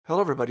Hello,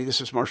 everybody. This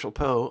is Marshall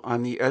Poe.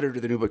 I'm the editor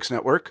of the New Books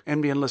Network.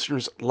 NBN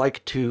listeners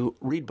like to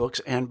read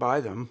books and buy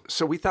them.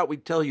 So we thought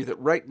we'd tell you that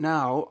right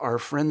now, our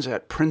friends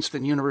at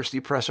Princeton University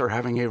Press are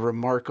having a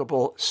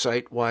remarkable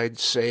site-wide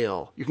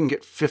sale. You can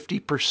get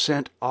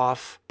 50%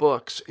 off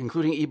books,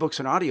 including ebooks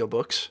and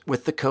audiobooks,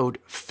 with the code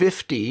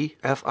 50,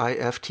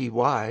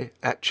 F-I-F-T-Y,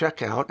 at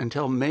checkout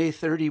until May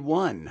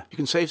 31. You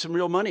can save some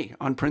real money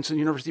on Princeton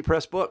University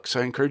Press books.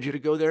 I encourage you to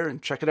go there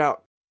and check it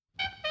out.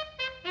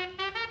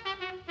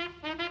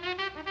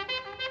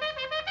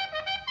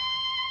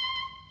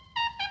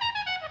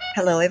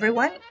 Hello,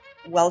 everyone.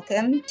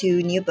 Welcome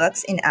to New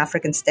Books in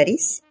African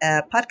Studies,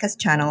 a podcast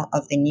channel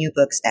of the New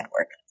Books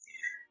Network.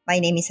 My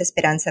name is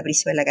Esperanza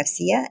Brizuela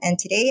Garcia, and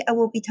today I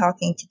will be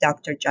talking to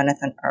Dr.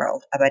 Jonathan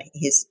Earle about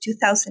his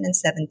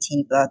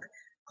 2017 book,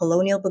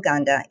 Colonial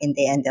Buganda in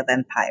the End of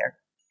Empire,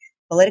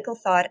 Political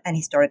Thought and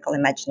Historical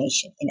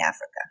Imagination in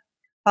Africa,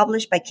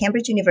 published by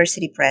Cambridge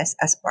University Press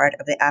as part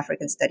of the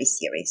African Studies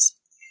series.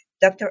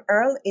 Dr.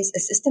 Earle is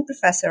Assistant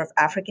Professor of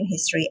African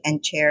History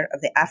and Chair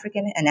of the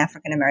African and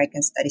African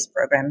American Studies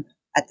program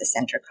at the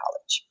Centre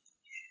College.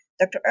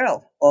 Dr.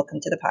 Earle, welcome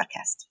to the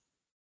podcast.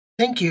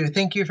 Thank you.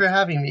 Thank you for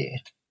having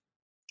me.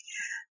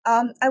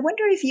 I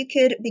wonder if you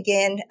could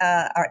begin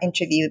our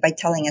interview by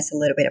telling us a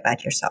little bit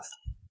about yourself.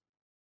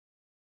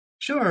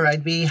 Sure,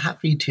 I'd be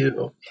happy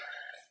to.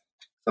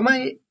 So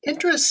my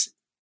interest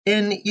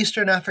in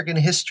Eastern African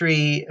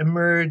history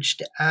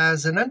emerged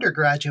as an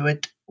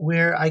undergraduate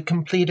where I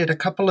completed a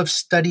couple of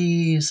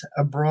studies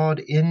abroad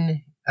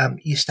in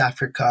East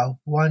Africa,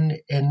 one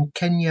in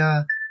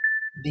Kenya,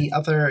 the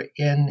other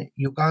in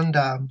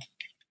Uganda.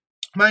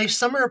 My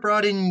summer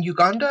abroad in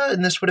Uganda,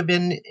 and this would have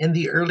been in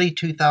the early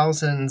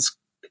 2000s,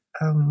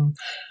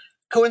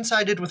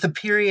 coincided with a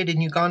period in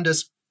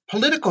Uganda's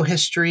political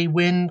history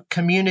when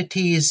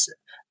communities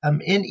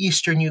in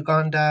eastern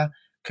Uganda,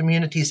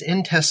 communities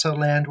in Teso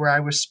land, where I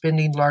was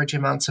spending large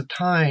amounts of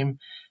time,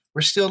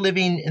 were still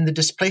living in the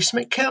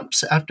displacement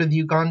camps after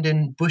the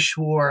Ugandan Bush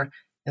War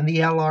and the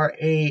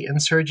LRA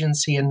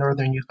insurgency in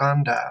northern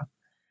Uganda.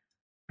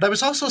 But I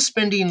was also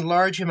spending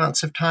large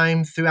amounts of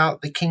time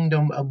throughout the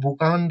kingdom of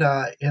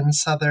Buganda in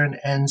southern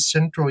and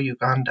central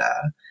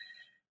Uganda.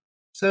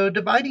 So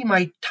dividing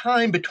my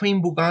time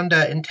between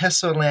Buganda and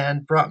Teso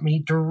land brought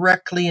me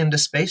directly into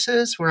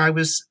spaces where I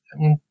was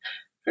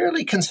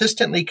fairly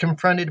consistently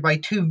confronted by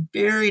two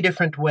very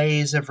different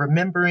ways of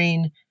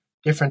remembering,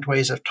 different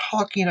ways of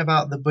talking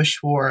about the Bush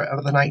War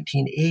of the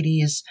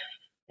 1980s,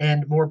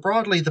 and more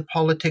broadly, the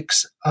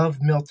politics of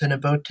Milton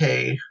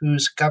Obote,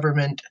 whose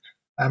government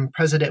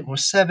President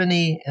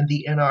Museveni and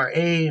the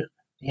NRA,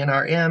 the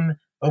NRM,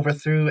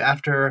 overthrew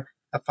after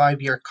a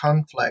 5-year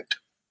conflict.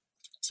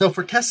 So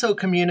for Teso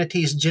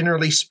communities,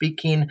 generally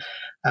speaking,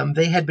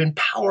 they had been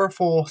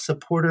powerful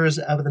supporters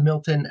of the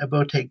Milton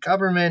Obote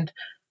government.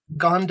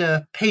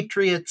 Gonda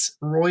patriots,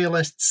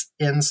 royalists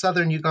in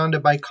southern Uganda,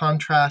 by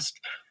contrast,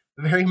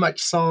 very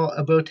much saw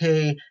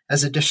Obote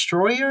as a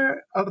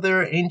destroyer of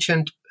their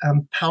ancient,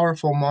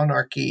 powerful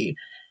monarchy.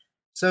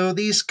 So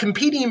these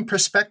competing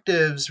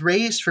perspectives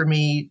raised for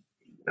me,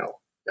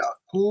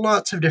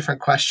 lots of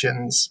different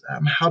questions.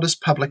 How does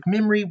public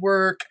memory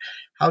work?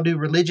 How do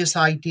religious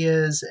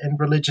ideas and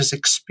religious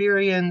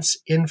experience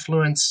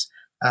influence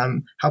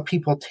how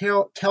people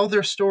tell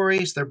their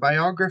stories, their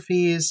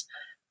biographies?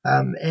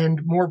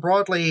 And more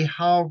broadly,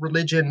 how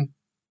religion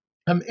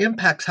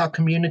impacts how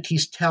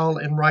communities tell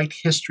and write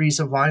histories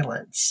of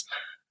violence,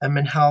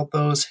 and how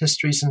those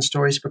histories and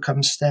stories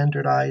become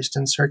standardized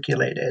and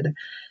circulated.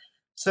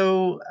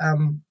 So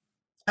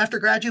after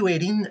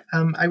graduating,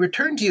 I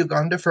returned to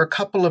Uganda for a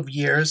couple of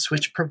years,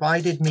 which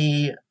provided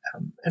me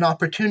an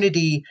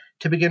opportunity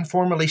to begin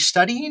formally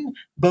studying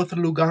both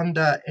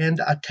Luganda and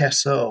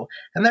Ateso.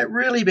 And that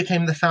really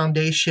became the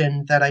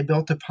foundation that I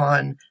built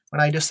upon when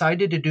I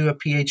decided to do a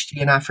PhD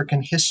in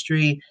African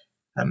history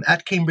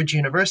at Cambridge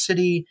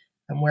University,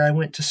 where I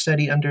went to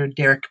study under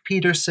Derek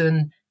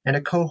Peterson and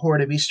a cohort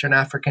of Eastern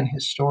African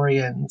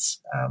historians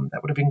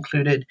that would have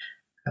included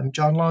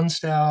John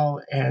Lonsdale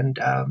and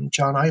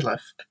John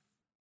Iliff.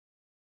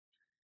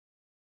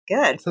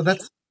 Good. So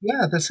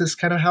this is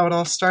kind of how it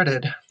all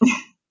started.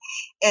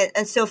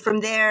 And so from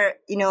there,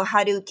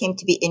 how do you came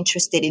to be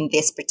interested in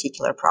this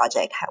particular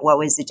project? What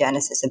was the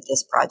genesis of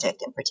this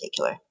project in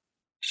particular?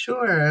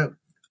 Sure.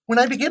 When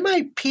I began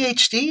my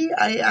PhD,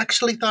 I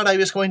actually thought I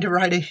was going to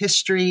write a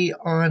history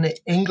on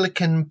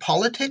Anglican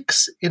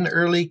politics in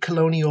early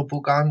colonial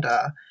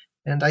Buganda.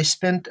 And I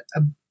spent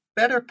a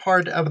better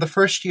part of the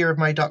first year of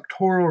my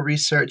doctoral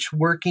research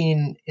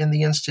working in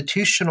the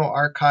institutional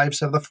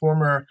archives of the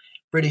former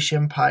British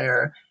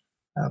Empire,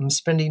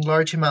 spending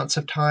large amounts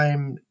of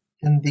time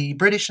in the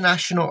British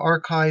National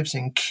Archives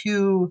in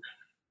Kew,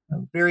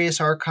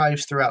 various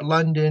archives throughout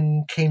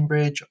London,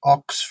 Cambridge,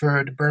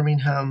 Oxford,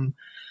 Birmingham.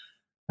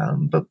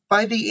 But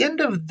by the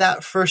end of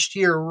that first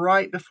year,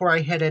 right before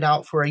I headed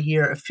out for a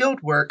year of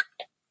field work,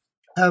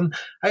 I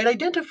had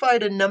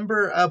identified a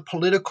number of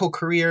political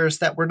careers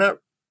that were not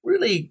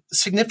really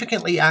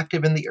significantly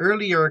active in the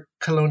earlier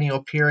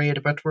colonial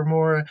period, but were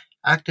more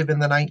active in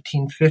the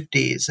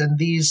 1950s. And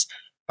these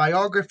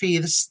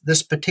biographies,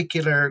 this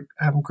particular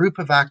group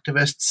of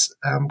activists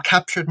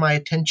captured my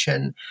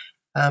attention.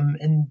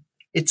 And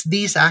it's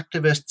these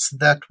activists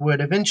that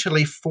would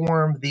eventually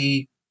form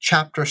the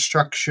chapter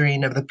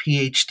structuring of the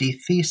PhD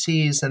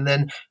theses, and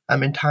then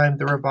in time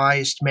the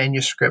revised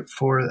manuscript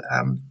for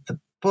the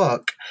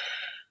book.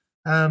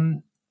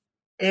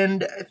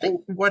 And I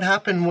think what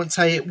happened once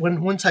I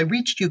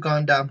reached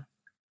Uganda,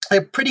 I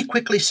pretty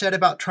quickly set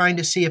about trying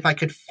to see if I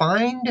could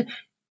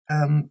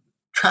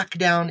track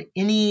down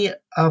any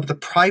of the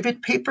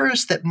private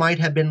papers that might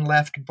have been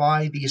left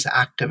by these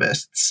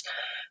activists.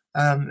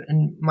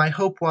 And my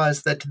hope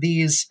was that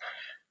these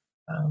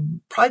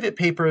private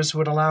papers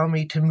would allow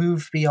me to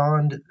move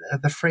beyond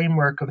the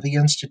framework of the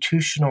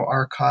institutional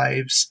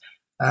archives,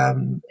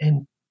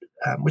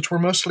 which were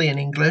mostly in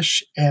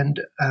English,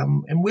 and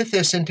with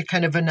this into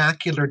kind of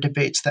vernacular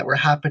debates that were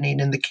happening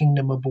in the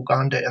Kingdom of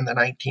Buganda in the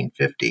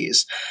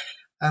 1950s.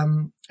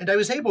 And I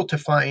was able to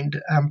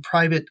find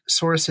private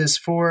sources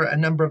for a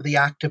number of the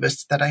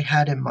activists that I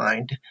had in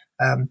mind.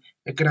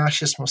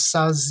 Ignatius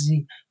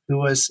Musazi, who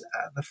was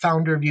the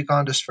founder of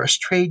Uganda's first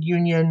trade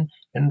union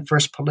and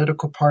first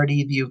political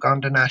party, the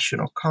Uganda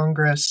National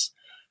Congress.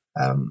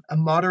 A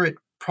moderate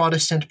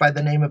Protestant by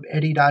the name of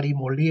Eridadi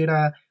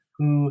Molira,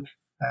 who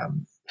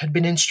had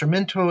been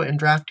instrumental in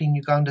drafting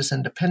Uganda's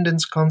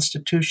independence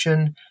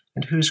constitution,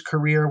 and whose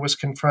career was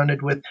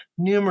confronted with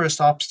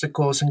numerous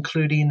obstacles,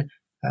 including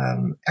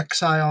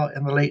exile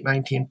in the late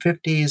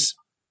 1950s.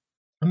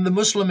 And the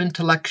Muslim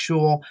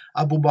intellectual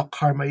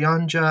Abubakar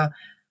Mayanja,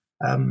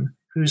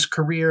 whose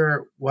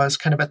career was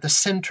kind of at the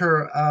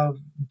center of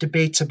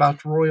debates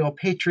about royal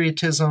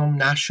patriotism,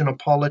 national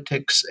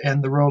politics,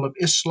 and the role of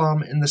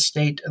Islam in the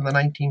state in the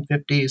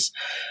 1950s.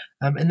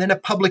 And then a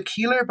public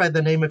healer by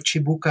the name of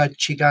Chibuka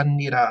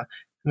Chiganira,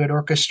 who had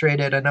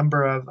orchestrated a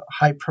number of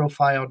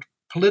high-profile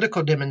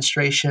political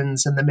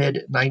demonstrations in the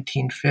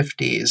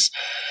mid-1950s.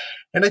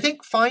 And I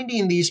think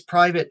finding these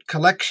private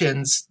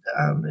collections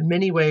in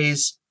many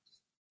ways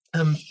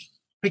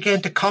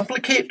began to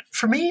complicate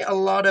for me a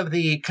lot of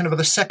the kind of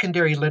the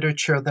secondary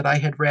literature that I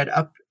had read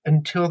up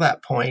until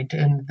that point,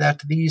 and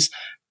that these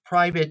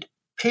private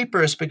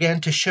papers began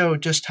to show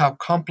just how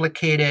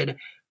complicated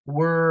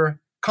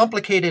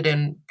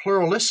and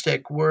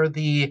pluralistic were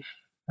the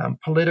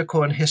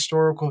political and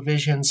historical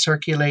visions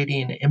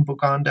circulating in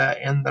Buganda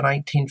in the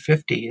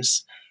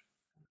 1950s.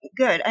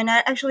 Good. And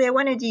I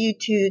wanted you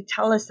to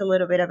tell us a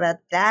little bit about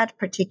that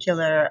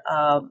particular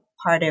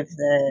part of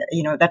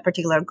that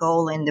particular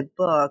goal in the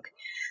book,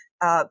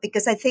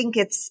 because I think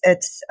it's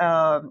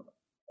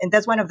and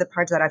that's one of the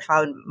parts that I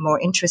found more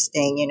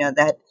interesting,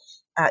 that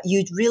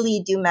you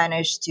really do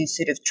manage to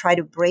sort of try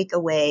to break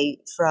away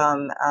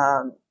from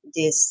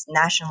these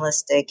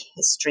nationalistic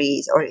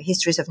histories or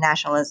histories of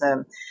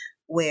nationalism,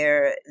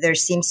 where there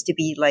seems to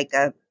be like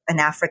an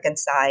African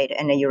side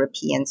and a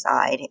European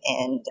side,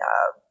 and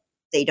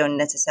they don't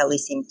necessarily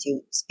seem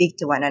to speak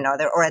to one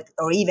another,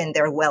 or even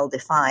they're well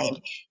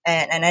defined.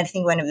 And I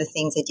think one of the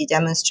things that you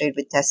demonstrate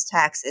with Test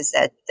Tax is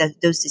that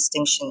those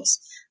distinctions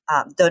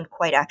don't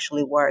quite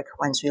actually work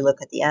once we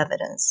look at the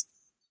evidence.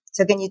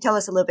 So can you tell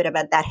us a little bit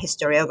about that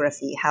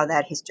historiography, how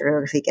that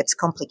historiography gets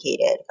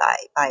complicated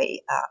by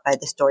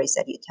the stories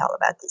that you tell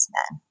about these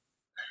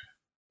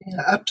men?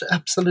 Yeah,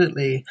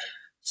 absolutely.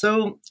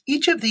 So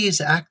each of these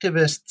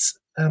activists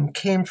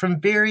came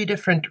from very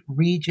different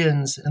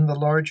regions in the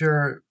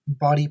larger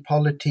body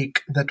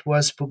politic that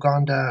was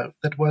Buganda,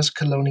 that was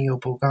colonial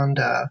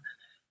Buganda.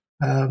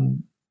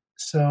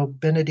 So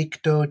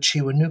Benedicto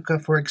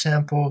Chiwanuka, for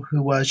example,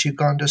 who was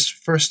Uganda's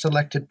first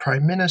elected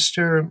prime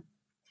minister,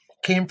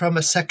 came from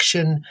a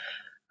section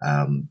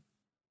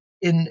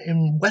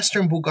in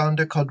western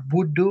Buganda called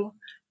Buddu.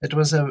 It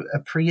was a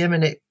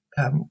preeminent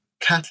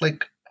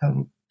Catholic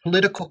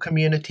political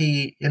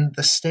community in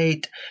the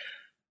state.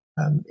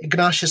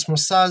 Ignatius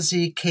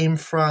Musazi came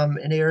from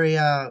an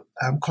area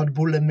called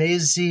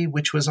Bulemezi,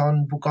 which was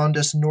on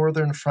Buganda's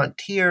northern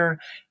frontier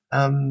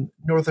in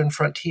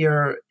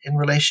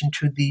relation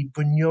to the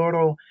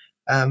Bunyoro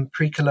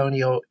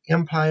pre-colonial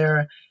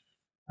empire.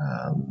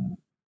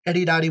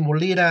 Eridadi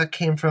Molira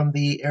came from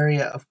the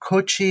area of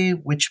Kochi,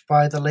 which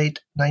by the late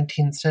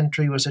 19th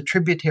century was a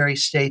tributary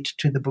state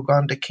to the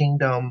Buganda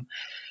kingdom.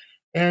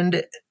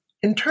 And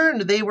in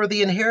turn, they were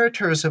the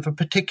inheritors of a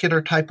particular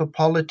type of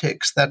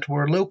politics that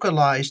were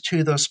localized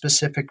to those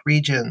specific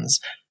regions.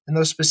 And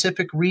those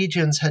specific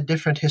regions had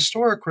different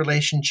historic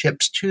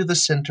relationships to the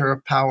center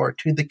of power,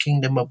 to the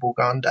kingdom of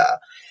Buganda.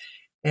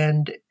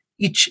 And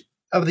each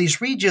of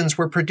these regions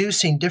were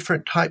producing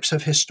different types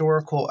of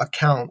historical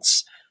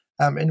accounts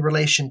in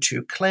relation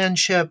to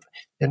clanship,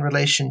 in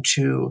relation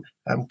to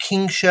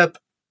kingship,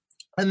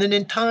 and then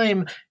in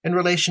time, in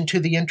relation to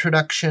the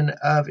introduction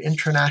of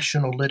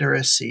international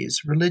literacies,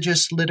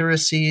 religious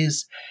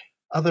literacies,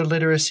 other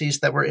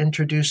literacies that were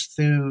introduced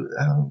through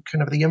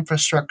kind of the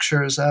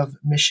infrastructures of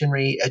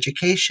missionary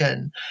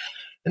education.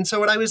 And so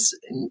what I was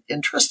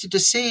interested to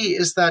see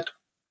is that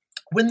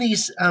when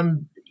these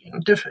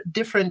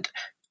different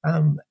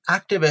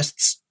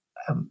activists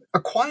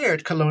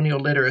acquired colonial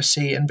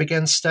literacy and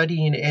began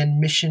studying in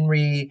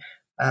missionary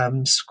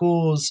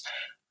schools.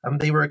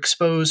 They were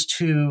exposed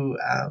to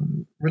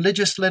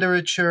religious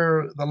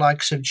literature, the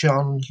likes of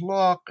John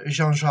Locke,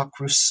 Jean-Jacques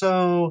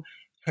Rousseau,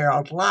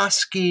 Harold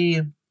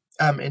Laski,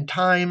 in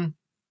time.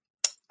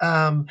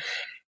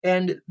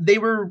 And they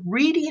were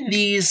reading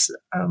these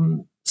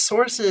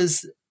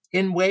sources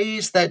in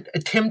ways that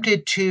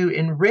attempted to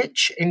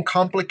enrich and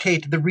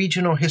complicate the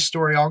regional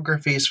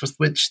historiographies with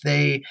which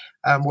they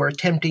were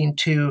attempting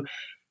to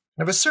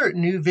assert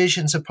new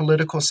visions of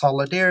political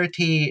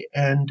solidarity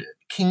and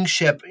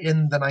kingship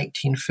in the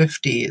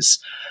 1950s.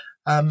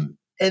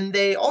 And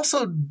they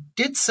also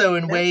did so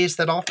in ways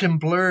that often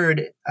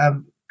blurred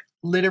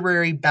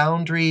literary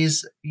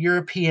boundaries,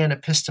 European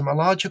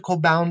epistemological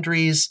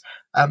boundaries.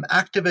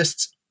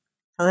 Activists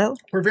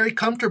were very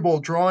comfortable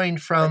drawing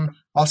from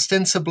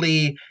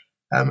ostensibly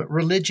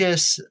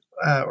religious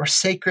or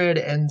sacred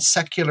and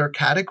secular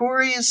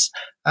categories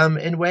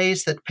in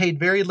ways that paid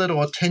very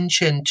little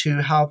attention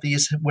to how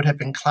these would have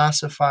been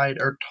classified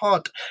or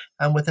taught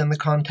within the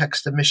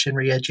context of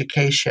missionary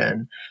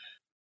education.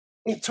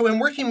 So in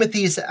working with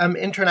these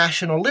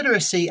international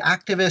literacy,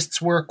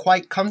 activists were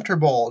quite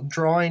comfortable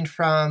drawing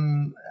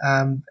from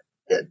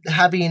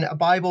having a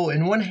Bible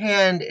in one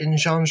hand and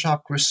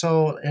Jean-Jacques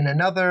Rousseau in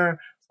another,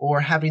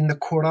 or having the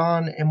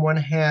Quran in one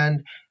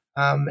hand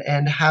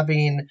and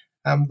having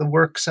the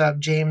works of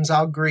James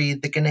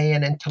Aggrey, the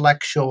Ghanaian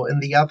intellectual,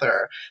 in the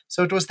other.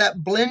 So it was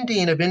that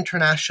blending of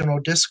international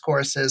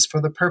discourses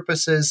for the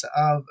purposes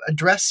of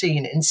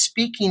addressing and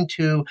speaking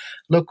to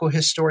local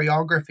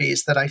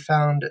historiographies that I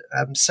found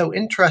so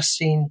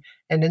interesting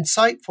and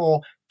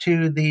insightful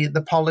to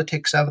the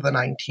politics of the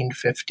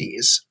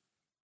 1950s.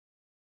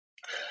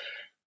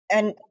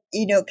 And,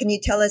 can you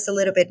tell us a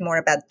little bit more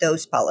about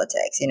those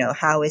politics?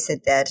 How is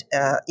it that,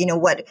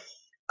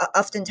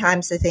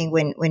 oftentimes I think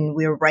when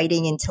we're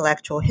writing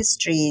intellectual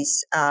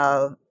histories,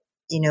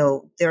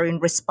 they're in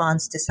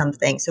response to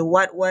something. So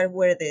what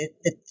were the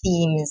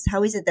themes?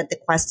 How is it that the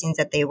questions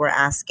that they were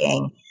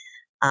asking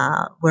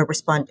what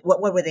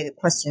were the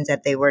questions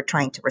that they were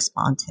trying to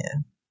respond to?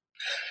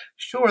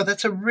 Sure,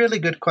 that's a really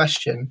good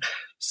question.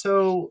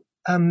 So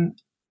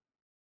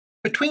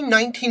between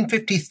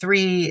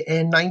 1953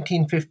 and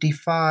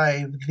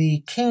 1955,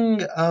 the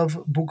king of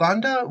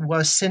Buganda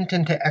was sent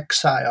into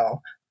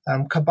exile,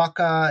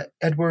 Kabaka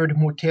Edward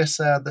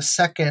Mutesa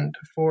II,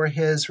 for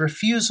his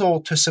refusal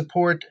to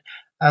support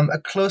a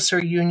closer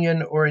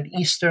union or an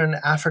Eastern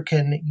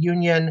African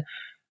union.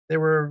 There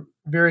were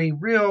very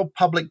real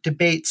public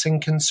debates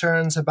and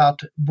concerns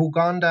about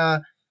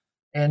Buganda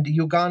and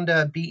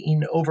Uganda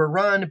being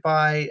overrun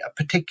by a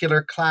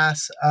particular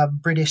class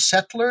of British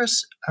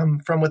settlers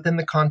from within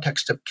the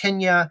context of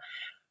Kenya.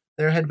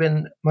 There had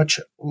been much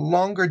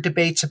longer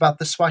debates about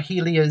the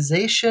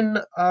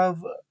Swahiliization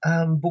of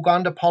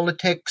Buganda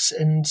politics,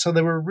 and so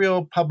there were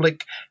real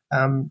public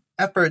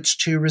efforts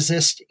to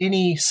resist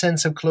any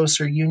sense of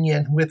closer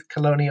union with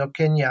colonial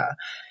Kenya.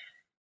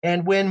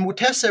 And when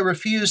Mutesa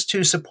refused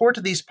to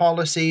support these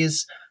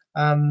policies,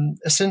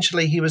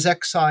 essentially he was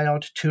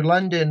exiled to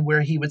London,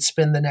 where he would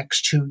spend the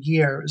next 2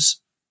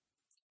 years.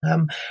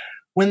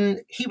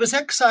 When he was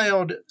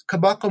exiled,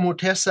 Kabaka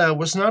Mutesa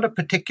was not a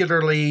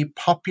particularly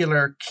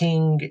popular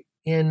king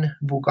in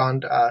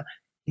Buganda.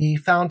 He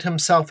found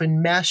himself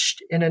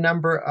enmeshed in a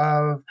number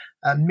of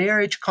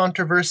marriage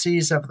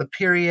controversies of the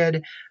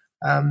period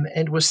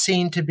and was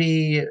seen to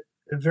be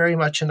very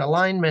much in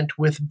alignment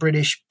with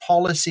British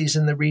policies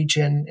in the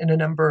region in a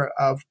number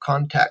of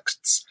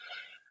contexts.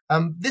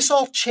 This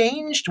all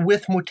changed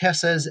with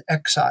Mutesa's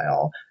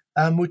exile.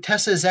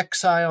 Mutesa's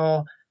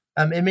exile,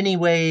 in many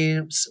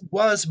ways,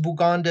 was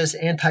Buganda's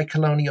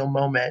anti-colonial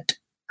moment.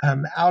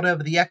 Out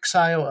of the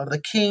exile of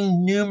the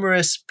king,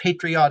 numerous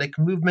patriotic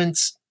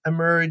movements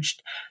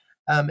emerged.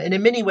 And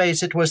in many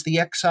ways, it was the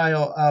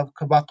exile of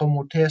Kabaka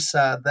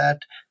Mutesa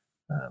that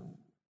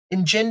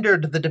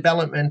engendered the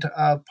development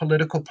of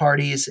political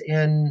parties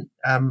in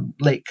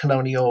late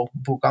colonial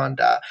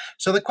Buganda.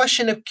 So the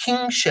question of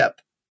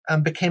kingship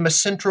became a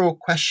central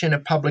question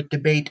of public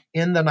debate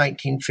in the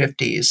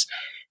 1950s.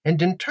 And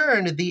in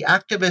turn, the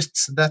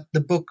activists that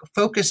the book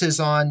focuses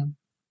on,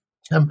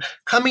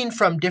 coming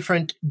from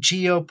different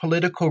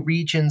geopolitical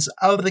regions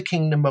of the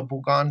Kingdom of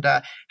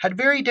Buganda, had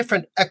very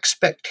different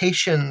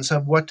expectations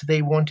of what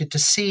they wanted to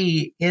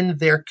see in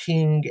their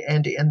king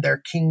and in their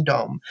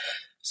kingdom.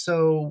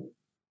 So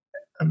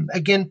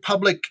again,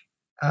 public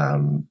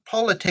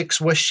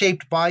politics was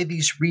shaped by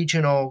these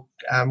regional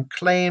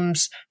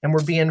claims, and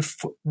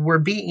were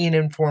being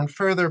informed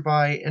further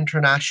by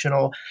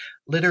international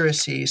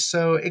literacy.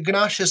 So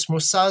Ignatius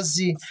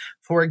Musazi,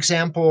 for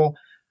example,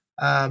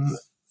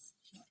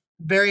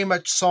 very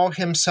much saw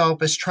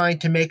himself as trying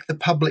to make the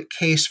public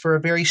case for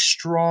a very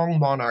strong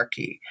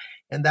monarchy,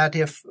 and that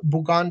if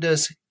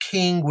Buganda's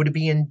king would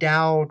be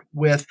endowed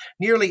with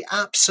nearly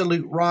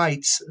absolute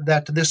rights,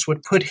 that this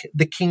would put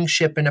the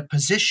kingship in a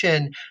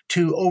position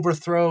to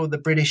overthrow the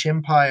British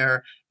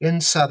Empire in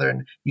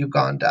southern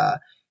Uganda.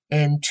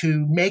 And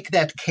to make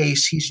that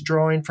case, he's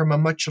drawing from a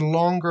much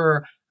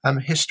longer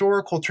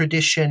historical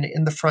tradition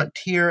in the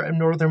frontier of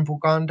northern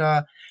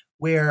Buganda,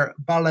 where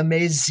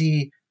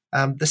Balamezi,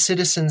 the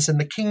citizens in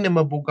the kingdom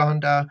of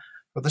Buganda,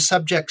 or the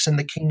subjects in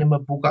the kingdom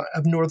of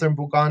northern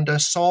Buganda,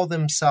 saw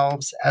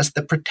themselves as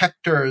the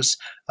protectors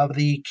of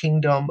the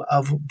kingdom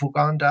of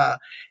Buganda,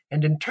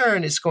 and in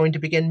turn is going to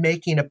begin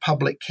making a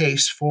public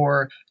case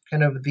for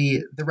kind of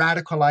the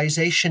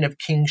radicalization of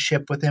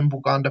kingship within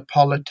Buganda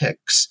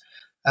politics.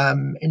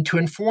 And to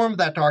inform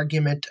that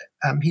argument,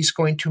 he's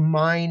going to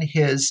mine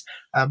his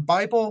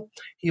Bible.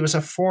 He was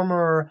a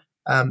former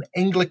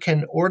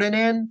Anglican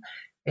ordinand,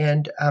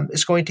 and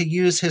is going to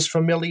use his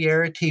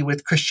familiarity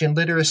with Christian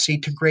literacy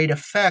to great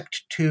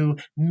effect to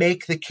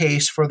make the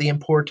case for the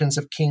importance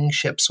of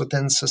kingships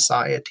within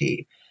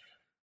society.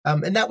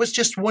 And that was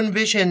just one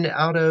vision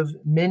out of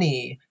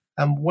many.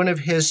 One of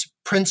his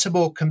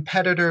principal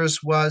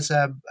competitors was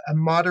a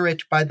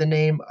moderate by the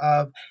name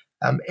of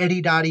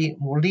Eridadi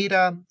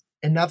Mulira,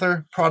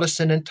 another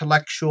Protestant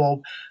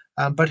intellectual,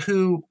 but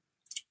who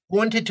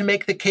wanted to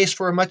make the case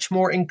for a much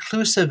more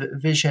inclusive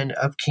vision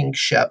of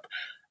kingship.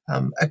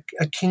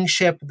 A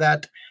kingship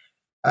that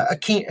a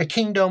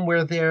kingdom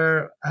where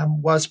there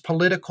was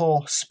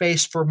political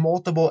space for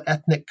multiple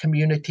ethnic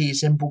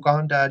communities in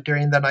Buganda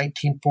during the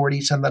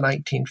 1940s and the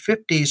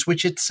 1950s,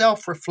 which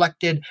itself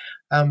reflected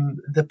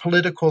the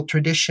political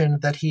tradition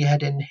that he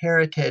had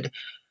inherited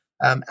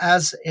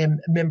as a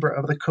member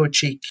of the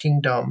Kochi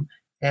kingdom,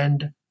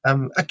 and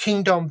a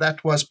kingdom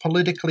that was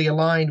politically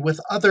aligned with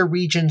other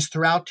regions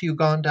throughout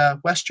Uganda,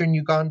 Western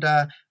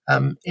Uganda,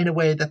 in a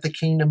way that the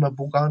kingdom of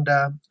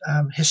Buganda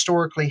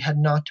historically had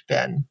not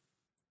been.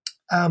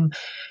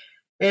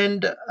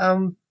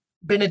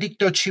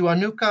 Benedicto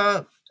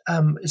Kiwanuka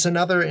is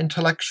another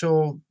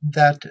intellectual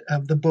that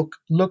the book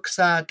looks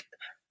at.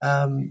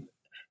 And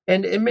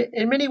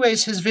in many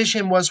ways, his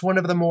vision was one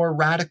of the more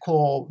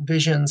radical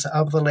visions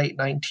of the late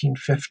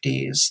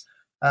 1950s.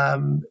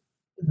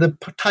 The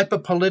type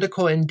of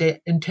political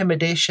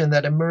intimidation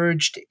that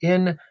emerged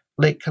in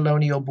late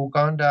colonial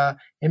Buganda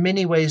in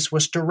many ways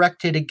was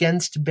directed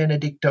against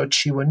Benedicto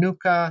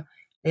Kiwanuka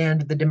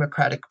and the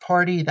Democratic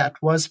Party. That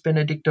was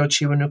Benedicto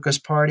Kiwanuka's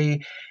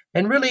party.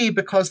 And really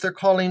because they're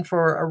calling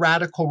for a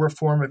radical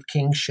reform of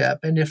kingship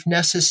and, if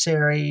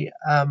necessary,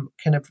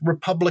 kind of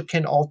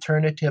Republican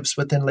alternatives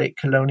within late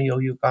colonial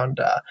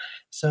Uganda.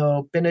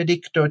 So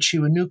Benedicto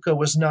Kiwanuka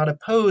was not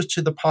opposed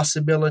to the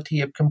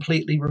possibility of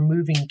completely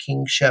removing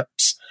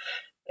kingships.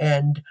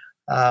 And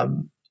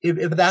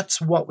if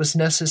that's what was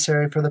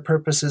necessary for the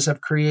purposes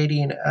of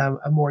creating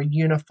a more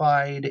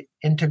unified,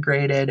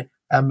 integrated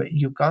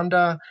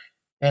Uganda,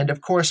 and of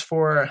course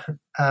for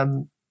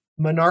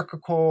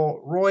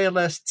monarchical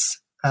royalists,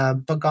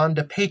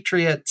 Baganda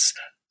patriots,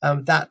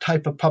 that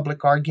type of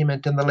public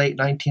argument in the late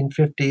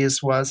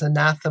 1950s was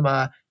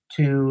anathema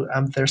to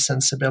their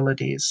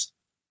sensibilities.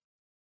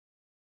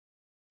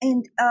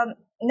 And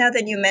now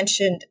that you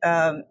mentioned,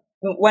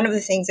 one of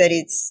the things that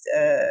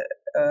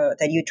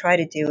that you try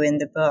to do in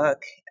the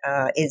book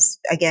is,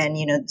 again,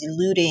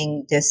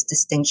 diluting this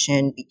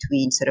distinction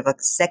between sort of a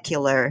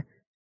secular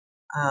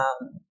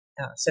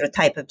sort of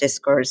type of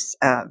discourse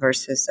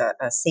versus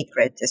a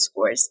sacred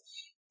discourse.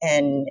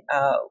 And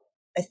I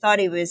thought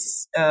it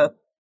was, the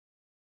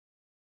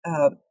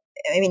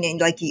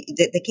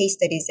case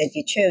studies that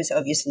you chose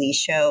obviously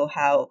show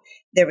how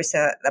there was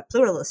a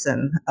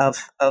pluralism of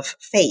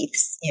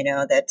faiths,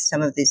 that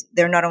some of these,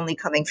 they're not only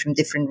coming from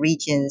different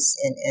regions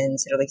and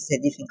sort of like you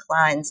said, different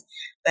clans,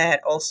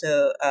 but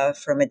also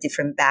from a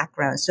different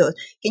background. So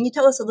can you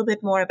tell us a little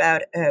bit more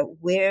about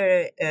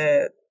where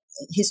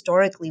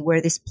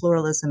this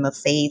pluralism of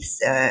faiths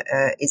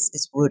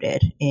is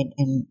rooted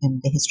in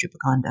the history of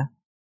Buganda?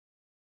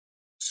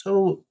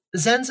 So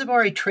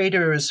Zanzibari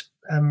traders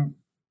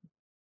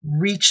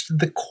reached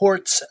the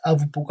courts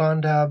of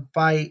Buganda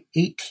by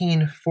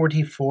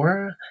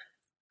 1844,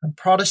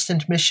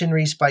 Protestant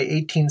missionaries by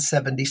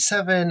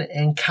 1877,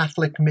 and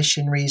Catholic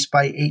missionaries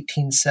by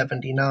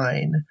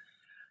 1879.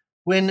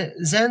 When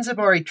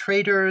Zanzibari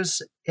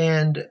traders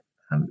and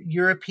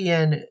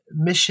European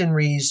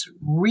missionaries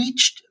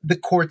reached the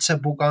courts of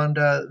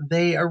Buganda,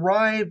 they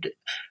arrived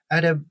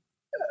at a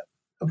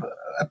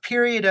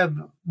period of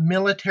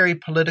military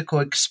political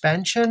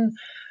expansion,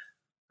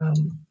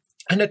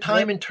 and a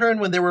time in turn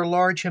when there were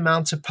large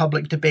amounts of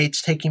public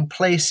debates taking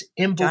place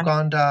in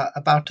Buganda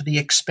about the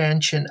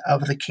expansion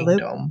of the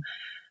kingdom.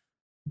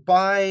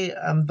 By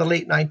the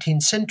late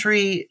 19th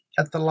century,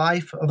 at the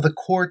life of the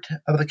court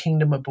of the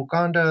Kingdom of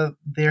Buganda,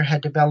 there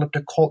had developed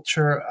a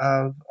culture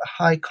of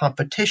high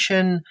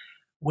competition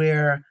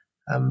where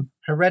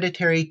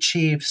hereditary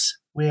chiefs,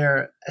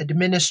 where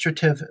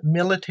administrative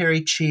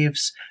military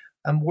chiefs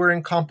were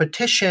in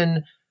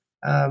competition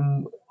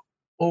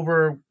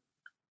over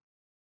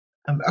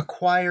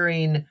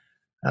acquiring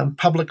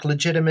public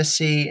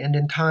legitimacy and,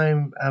 in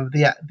time,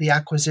 the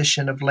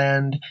acquisition of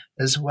land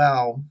as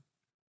well.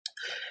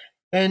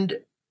 And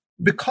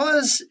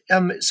because,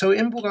 so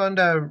in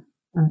Buganda,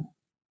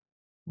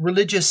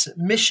 religious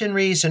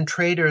missionaries and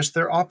traders,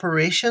 their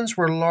operations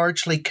were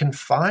largely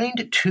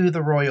confined to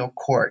the royal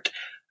court.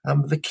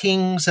 The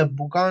kings of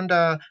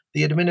Buganda,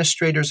 the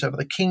administrators of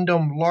the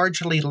kingdom,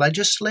 largely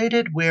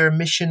legislated where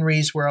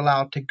missionaries were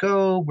allowed to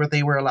go, where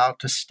they were allowed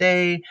to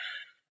stay.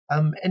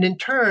 And in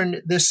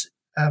turn, this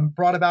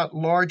brought about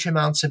large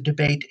amounts of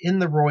debate in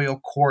the royal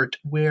court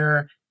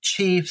where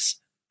chiefs,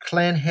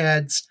 clan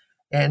heads,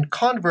 and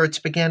converts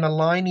began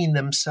aligning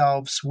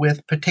themselves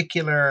with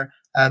particular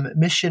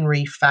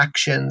missionary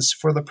factions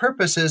for the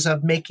purposes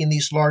of making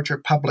these larger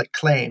public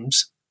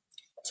claims.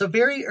 So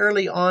very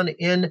early on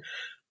in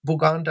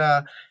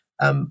Buganda,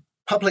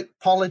 public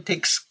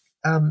politics,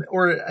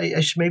 or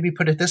I should maybe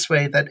put it this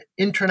way, that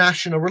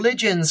international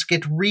religions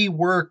get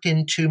reworked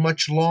into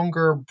much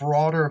longer,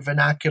 broader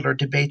vernacular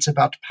debates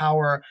about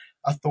power,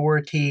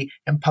 authority,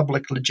 and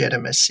public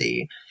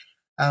legitimacy.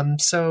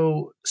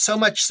 So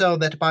much so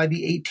that by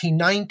the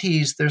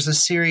 1890s, there's a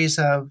series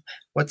of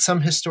what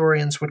some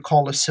historians would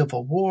call a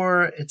civil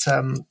war. It's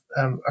a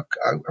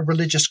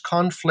religious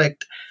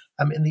conflict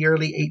in the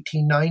early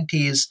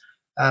 1890s,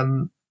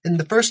 in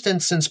the first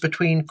instance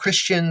between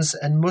Christians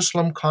and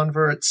Muslim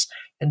converts,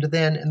 and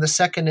then in the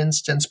second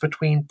instance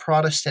between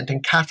Protestant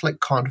and Catholic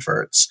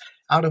converts,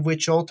 out of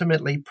which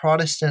ultimately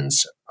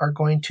Protestants are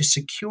going to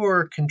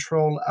secure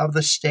control of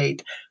the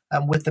state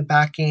with the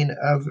backing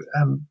of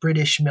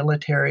British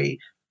military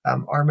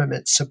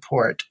armament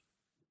support.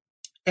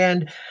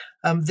 And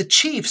the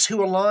chiefs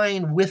who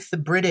align with the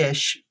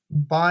British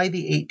by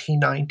the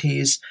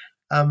 1890s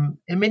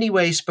in many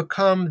ways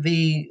become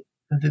the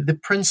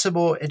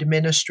principal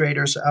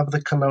administrators of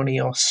the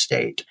colonial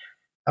state.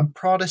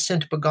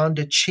 Protestant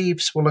Buganda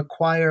chiefs will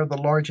acquire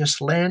the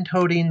largest land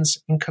holdings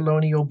in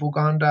colonial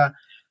Buganda.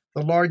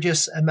 The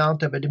largest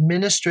amount of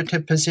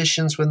administrative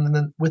positions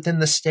within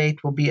the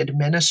state will be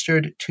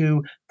administered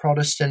to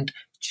Protestant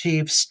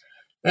chiefs.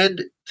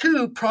 And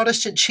two,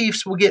 Protestant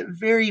chiefs will get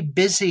very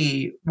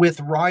busy with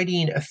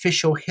writing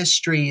official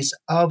histories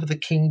of the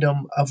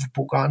Kingdom of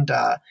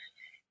Buganda.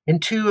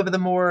 And two of the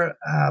more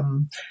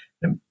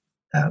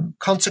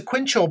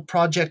consequential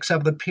projects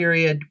of the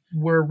period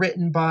were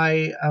written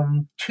by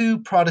two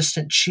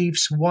Protestant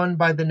chiefs, one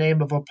by the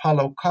name of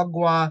Apollo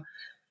Kagwa,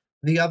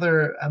 the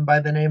other by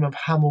the name of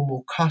Hamu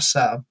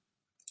Mukasa.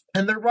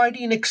 And they're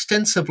writing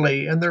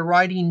extensively, and they're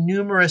writing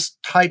numerous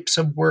types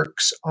of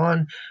works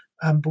on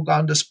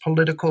Buganda's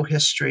political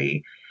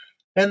history.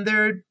 And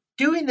they're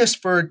doing this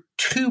for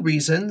two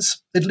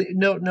reasons,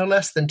 no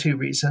less than two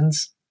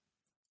reasons.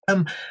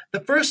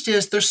 The first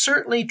is they're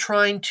certainly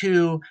trying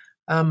to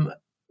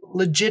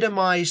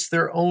legitimize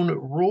their own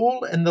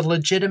rule and the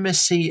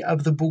legitimacy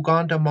of the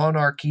Buganda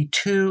monarchy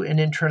to an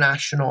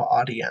international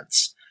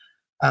audience.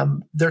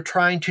 They're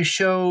trying to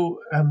show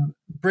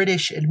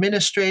British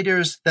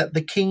administrators that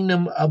the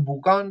Kingdom of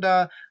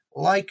Buganda,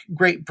 like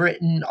Great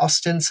Britain,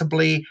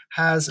 ostensibly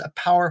has a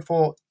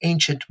powerful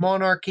ancient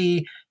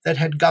monarchy that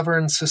had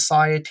governed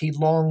society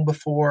long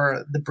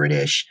before the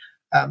British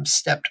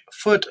stepped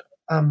foot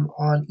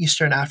on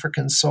Eastern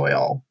African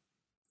soil.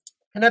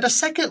 And at a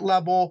second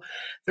level,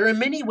 they're in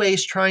many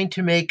ways trying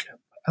to make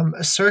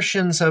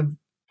assertions of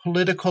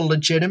political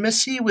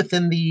legitimacy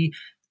within the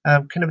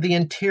kind of the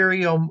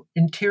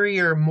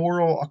interior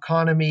moral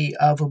economy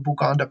of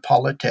Buganda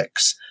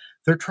politics.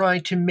 They're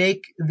trying to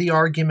make the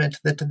argument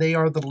that they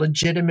are the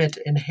legitimate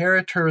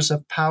inheritors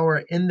of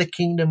power in the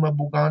Kingdom of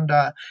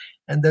Buganda,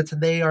 and that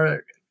they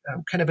are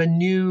kind of a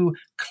new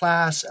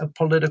class of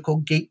political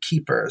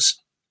gatekeepers.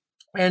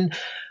 And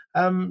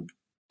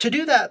to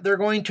do that, they're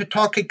going to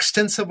talk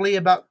extensively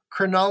about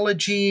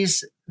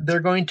chronologies. They're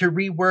going to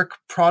rework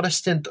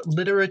Protestant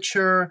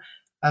literature.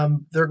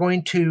 They're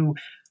going to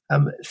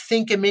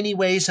think in many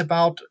ways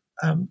about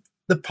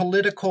the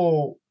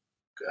political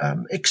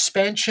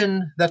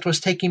expansion that was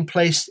taking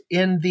place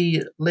in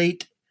the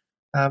late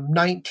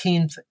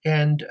 19th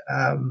and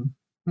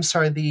the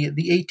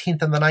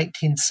 18th and the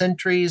 19th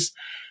centuries.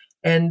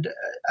 And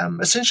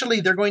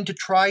essentially, they're going to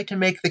try to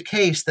make the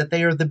case that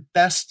they are the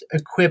best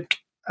equipped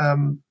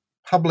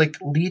public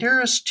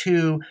leaders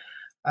to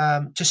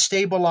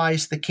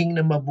stabilize the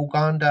Kingdom of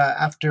Buganda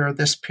after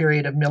this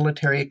period of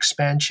military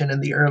expansion in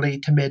the early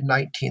to mid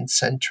 19th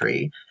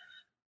century.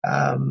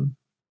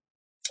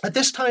 At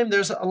this time,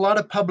 there's a lot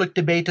of public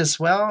debate as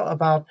well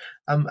about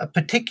a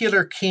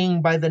particular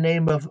king by the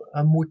name of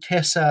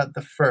Mutesa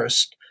I,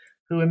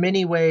 who in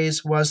many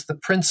ways was the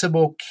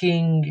principal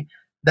king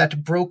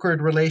that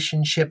brokered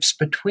relationships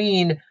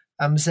between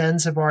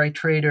Zanzibari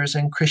traders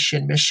and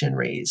Christian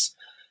missionaries.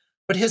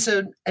 But his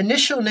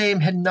initial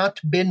name had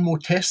not been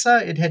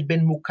Mutesa, it had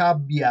been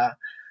Mukabya,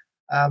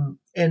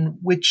 and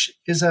which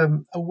is a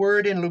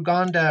word in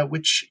Luganda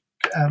which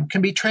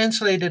can be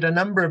translated a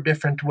number of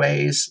different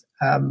ways.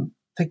 I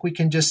think we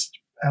can just,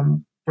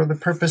 for the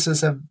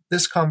purposes of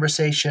this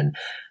conversation,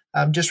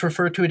 just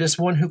refer to it as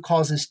one who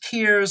causes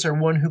tears or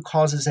one who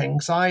causes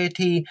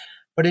anxiety.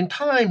 But in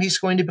time, he's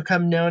going to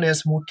become known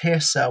as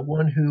Mutesa,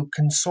 one who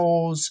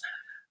consoles,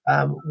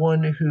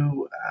 one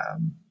who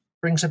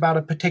brings about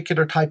a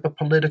particular type of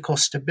political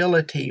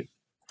stability.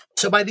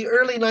 So by the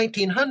early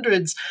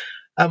 1900s,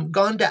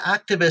 Gonda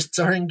activists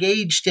are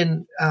engaged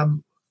in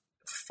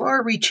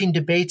far-reaching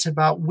debates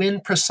about when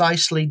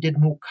precisely did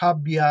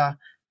Mukabya,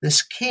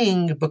 this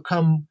king,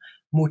 become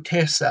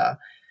Mutesa,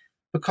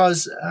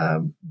 because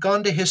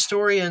Gonda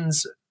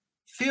historians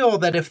feel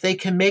that if they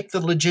can make the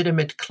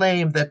legitimate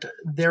claim that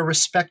their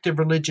respective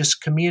religious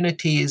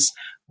communities,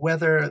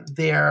 whether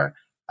they're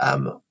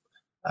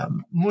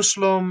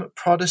Muslim,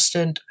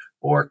 Protestant,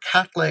 or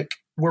Catholic,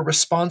 were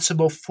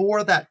responsible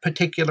for that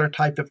particular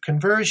type of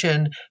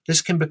conversion,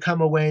 this can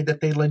become a way that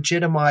they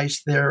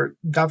legitimize their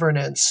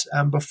governance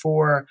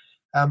before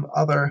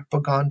other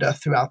Baganda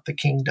throughout the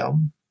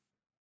kingdom.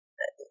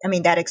 I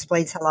mean, that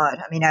explains a lot.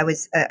 I mean,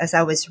 as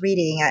I was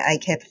reading, I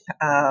kept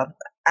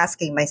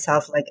asking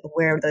myself, like,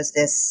 where does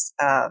this,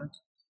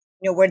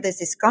 where does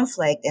this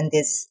conflict and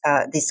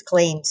these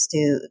claims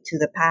to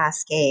the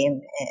past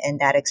came, and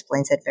that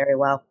explains it very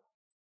well.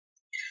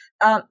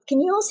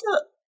 Can you also?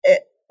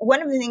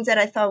 One of the things that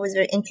I thought was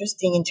very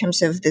interesting in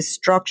terms of the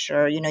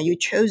structure, you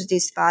chose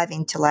these 5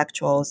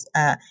 intellectuals,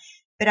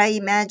 but I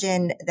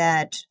imagine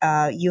that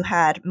you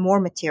had more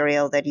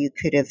material that you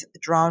could have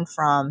drawn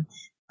from.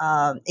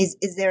 Are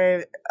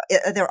there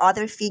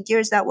other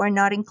figures that were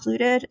not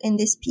included in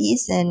this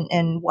piece,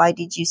 and why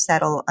did you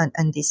settle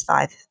on these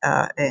 5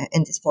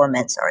 in this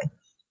format? Sorry.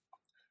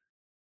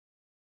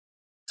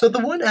 So the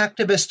one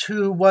activist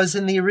who was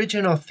in the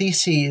original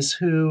theses,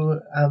 who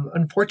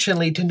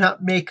unfortunately did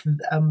not make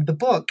the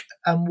book,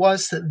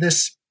 was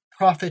this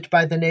prophet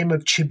by the name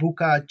of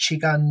Chibuka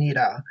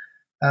Chiganira.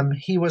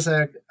 He was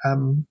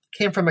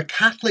came from a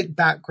Catholic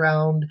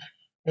background,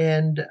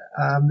 and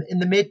in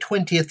the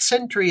mid-20th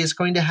century is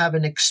going to have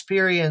an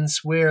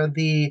experience where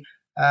the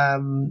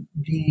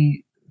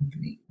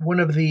one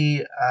of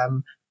the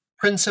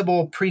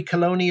principal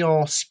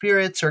pre-colonial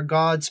spirits or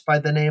gods by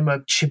the name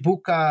of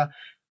Chibuka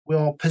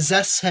will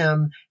possess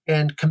him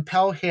and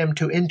compel him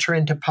to enter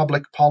into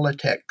public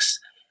politics.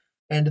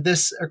 And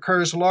this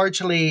occurs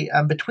largely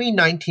between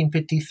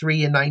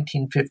 1953 and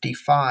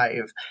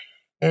 1955.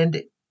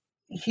 And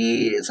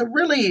he is a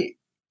really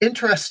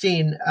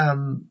interesting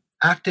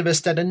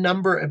activist at a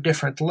number of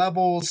different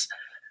levels.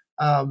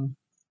 In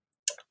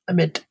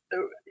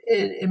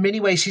many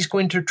ways, he's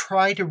going to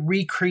try to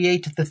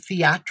recreate the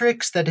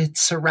theatrics that had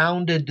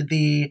surrounded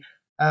the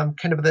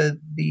kind of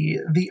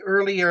the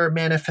earlier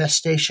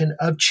manifestation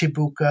of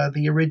Chibuka,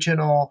 the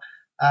original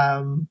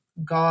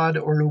god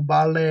or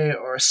Lubale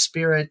or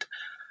spirit,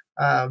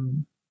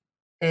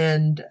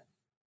 and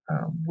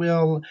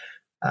will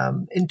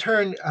in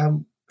turn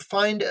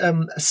find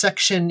a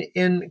section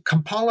in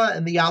Kampala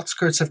and the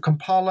outskirts of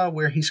Kampala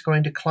where he's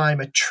going to climb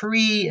a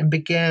tree and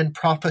begin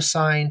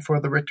prophesying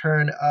for the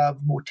return of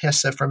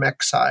Mutesa from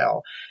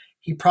exile.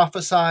 He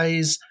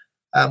prophesies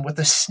with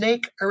a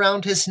snake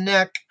around his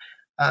neck.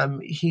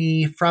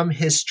 He, from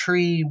his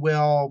tree,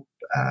 will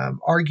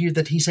argue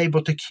that he's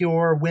able to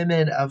cure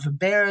women of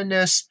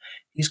barrenness.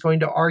 He's going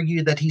to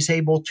argue that he's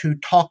able to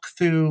talk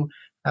through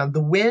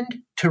the wind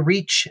to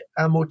reach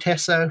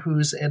Mutesa,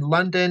 who's in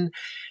London.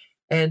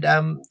 And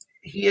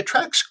he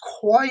attracts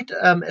quite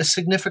a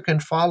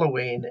significant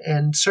following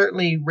and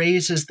certainly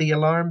raises the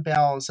alarm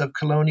bells of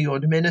colonial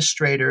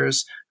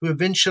administrators who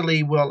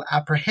eventually will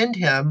apprehend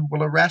him,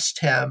 will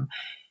arrest him.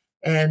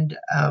 And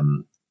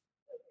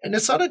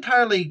it's not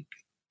entirely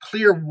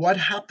clear what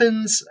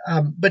happens,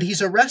 but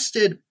he's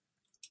arrested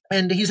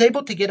and he's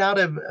able to get out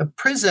of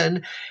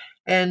prison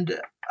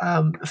and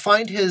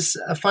find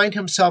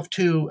himself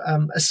to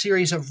a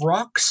series of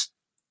rocks,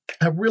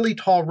 really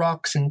tall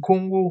rocks in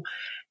Kungu,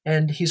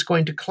 and he's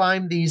going to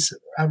climb these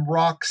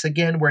rocks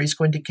again where he's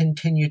going to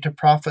continue to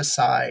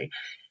prophesy.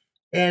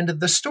 And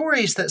the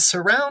stories that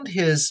surround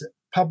his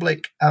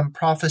public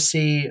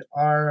prophecy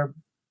are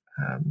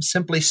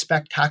simply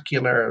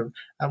spectacular.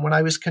 When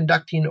I was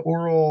conducting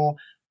oral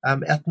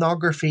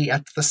ethnography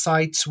at the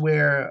sites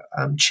where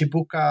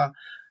Chibuka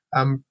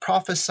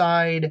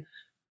prophesied,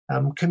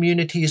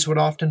 communities would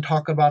often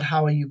talk about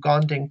how a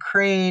Ugandan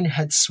crane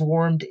had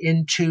swarmed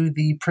into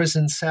the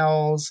prison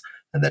cells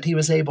and that he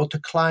was able to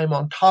climb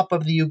on top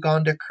of the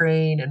Uganda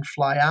crane and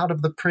fly out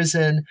of the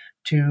prison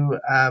to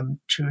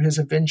his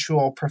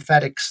eventual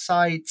prophetic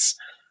sites.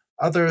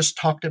 Others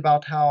talked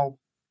about how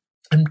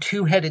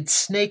 2-headed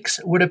snakes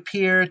would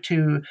appear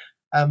to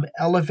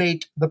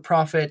elevate the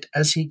prophet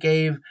as he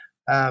gave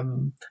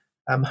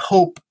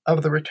hope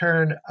of the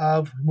return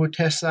of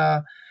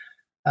Mutesa.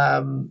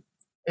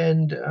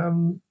 And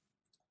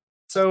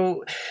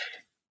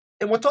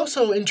what's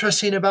also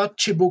interesting about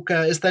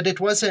Chibuka is that it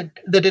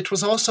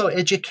was also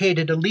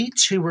educated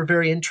elites who were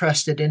very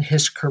interested in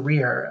his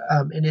career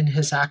and in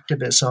his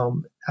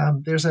activism.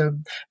 There's a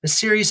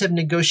series of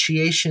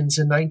negotiations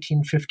in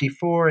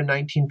 1954 and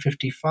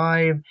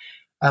 1955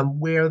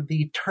 where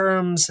the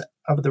terms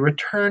of the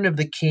return of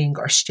the king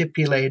are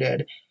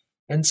stipulated,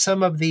 and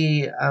some of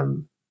the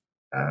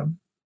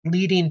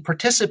leading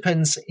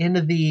participants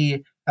in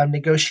the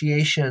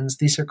negotiations,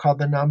 these are called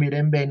the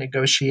Namirembe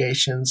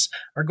negotiations,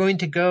 are going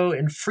to go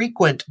and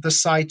frequent the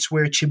sites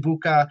where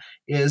Chibuka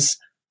is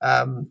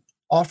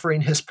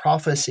offering his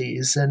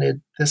prophecies,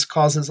 and this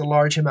causes a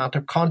large amount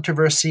of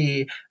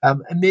controversy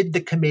amid the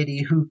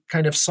committee, who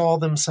kind of saw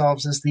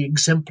themselves as the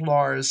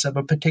exemplars of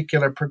a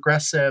particular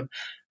progressive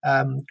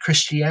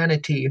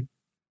Christianity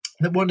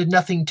that wanted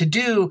nothing to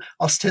do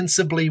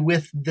ostensibly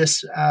with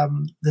this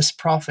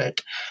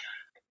prophet.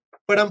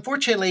 But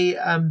unfortunately,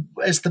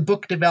 as the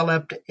book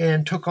developed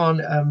and took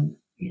on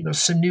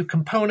some new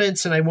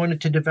components, and I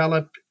wanted to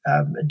develop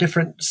a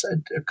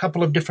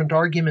couple of different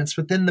arguments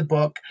within the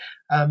book,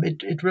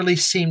 it really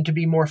seemed to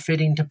be more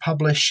fitting to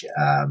publish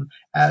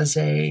as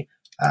a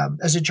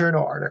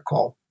journal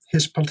article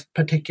his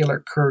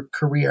particular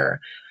career.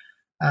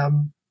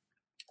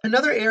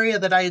 Another area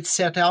that I had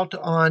set out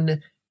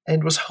on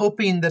and was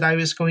hoping that I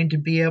was going to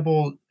be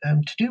able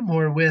to do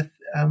more with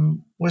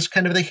was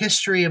kind of the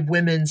history of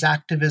women's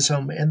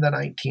activism in the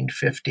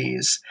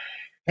 1950s.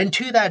 And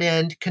to that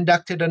end,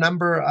 conducted a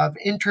number of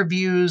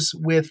interviews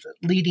with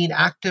leading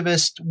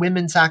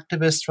women's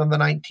activists from the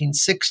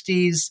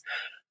 1960s.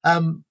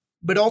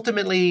 But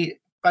ultimately, if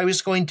I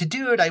was going to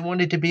do it, I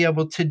wanted to be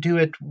able to do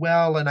it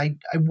well, and I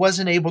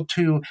wasn't able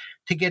to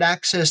get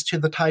access to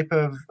the type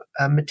of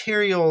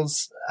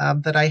materials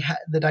that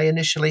I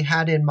initially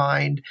had in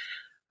mind.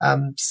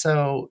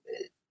 So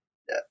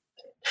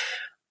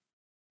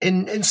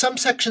in some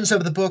sections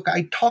of the book,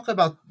 I talk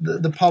about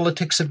the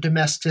politics of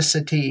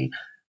domesticity,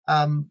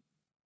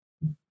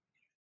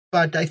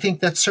 but I think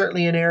that's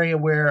certainly an area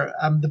where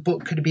the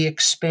book could be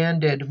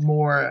expanded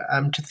more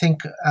to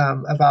think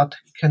about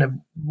kind of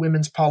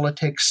women's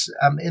politics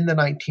in the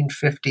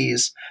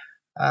 1950s.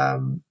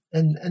 And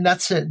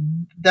that's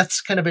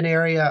kind of an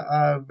area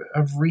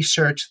of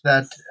research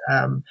that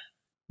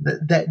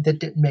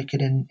didn't make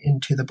it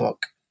into the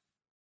book.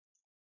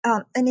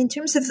 And in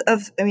terms of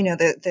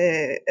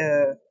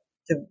the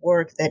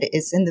work that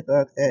is in the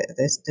book,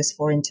 this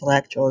four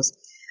intellectuals,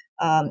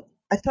 I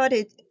thought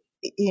it,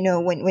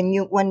 when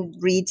one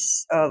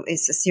reads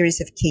it's a series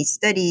of case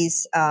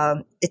studies,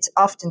 it's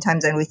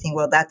oftentimes, and we think,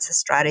 well, that's a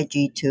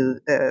strategy to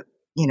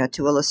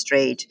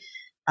illustrate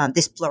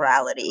this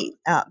plurality.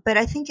 But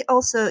I think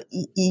also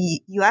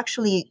you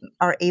actually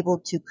are able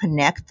to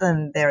connect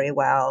them very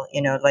well.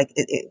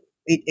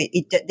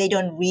 They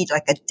don't read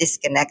like a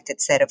disconnected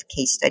set of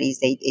case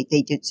studies. They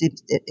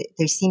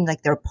seem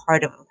like they're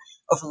part of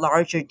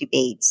larger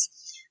debates.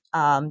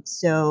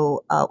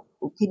 So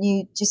can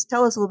you just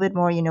tell us a little bit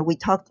more? You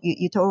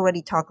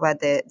already talked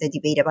about the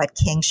debate about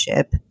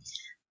kingship,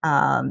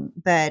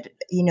 but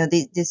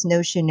this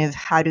notion of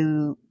how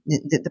to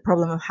the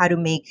problem of how to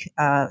make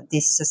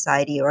this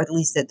society, or at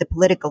least the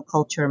political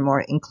culture,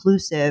 more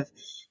inclusive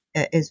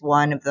is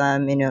one of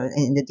them. In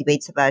the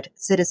debates about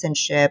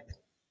citizenship.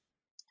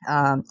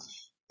 And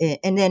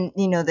then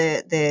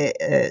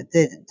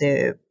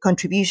the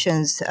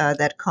contributions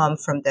that come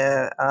from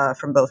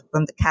both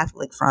the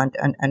Catholic front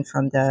and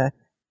from the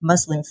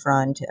Muslim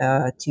front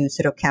to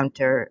sort of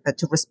counter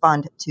to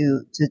respond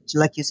to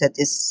like you said,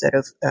 this sort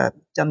of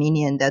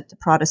dominion that the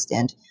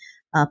Protestant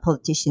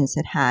politicians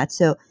had.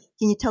 So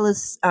can you tell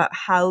us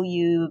how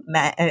you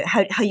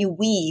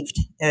weaved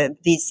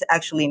this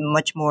actually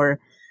much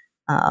more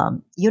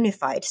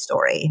unified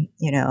story,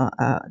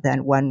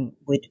 than one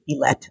would be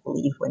led to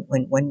believe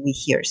when we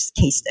hear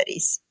case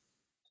studies?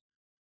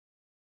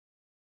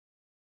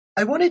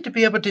 I wanted to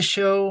be able to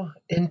show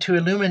and to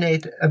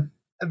illuminate a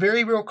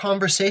very real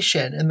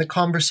conversation and the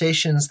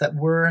conversations that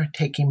were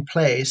taking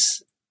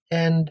place.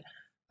 And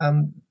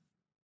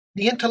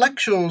the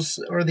intellectuals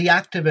or the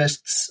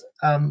activists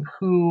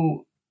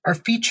who are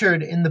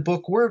featured in the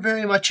book were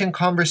very much in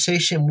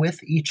conversation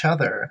with each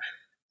other.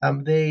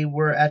 They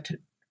were at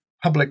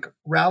public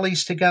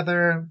rallies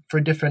together for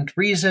different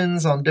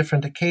reasons, on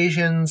different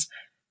occasions,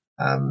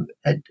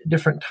 at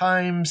different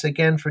times,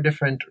 again, for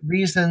different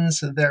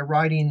reasons. They're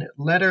writing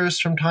letters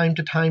from time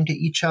to time to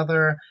each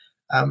other.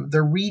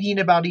 They're reading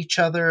about each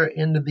other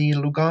in the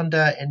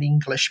Luganda and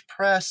English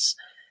press.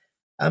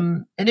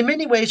 And in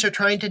many ways are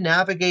trying to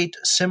navigate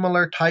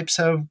similar types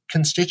of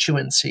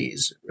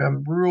constituencies,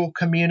 rural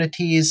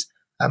communities,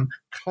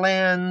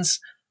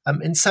 clans.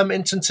 In some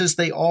instances,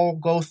 they all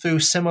go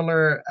through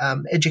similar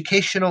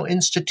educational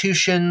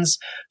institutions.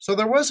 So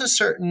there was a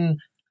certain,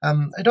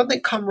 I don't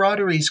think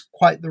camaraderie is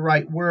quite the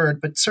right word,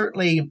 but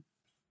certainly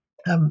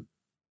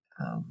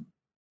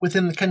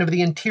within the kind of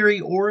the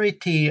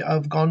interiority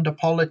of Gonda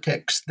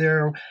politics,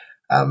 there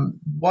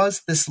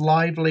was this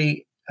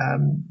lively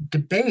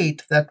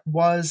debate that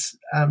was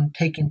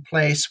taking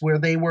place where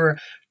they were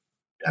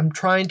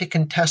trying to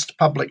contest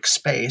public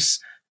space.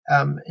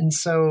 And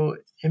so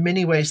in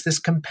many ways, this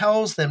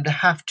compels them to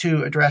have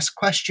to address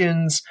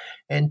questions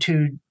and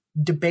to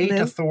debate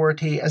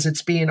authority as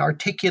it's being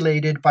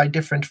articulated by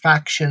different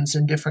factions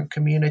and different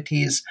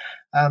communities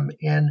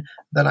in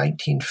the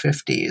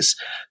 1950s.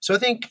 So I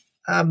think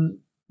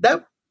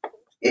that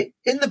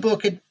in the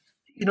book,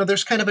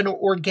 there's kind of an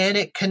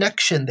organic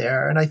connection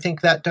there. And I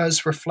think that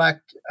does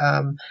reflect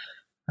kind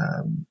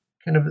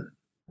of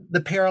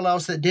the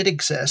parallels that did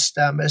exist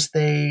as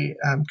they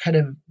kind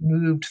of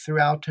moved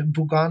throughout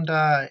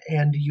Buganda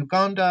and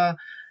Uganda,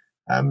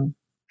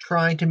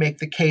 trying to make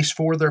the case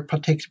for their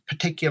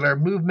particular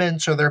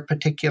movements or their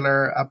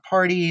particular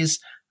parties,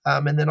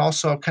 and then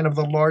also kind of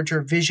the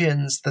larger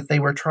visions that they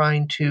were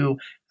trying to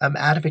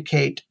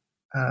advocate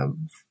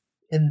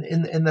in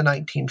the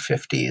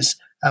 1950s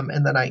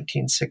and the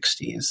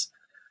 1960s.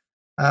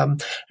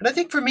 And I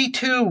think for me,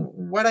 too,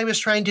 what I was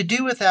trying to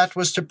do with that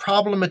was to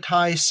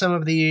problematize some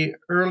of the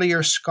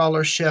earlier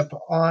scholarship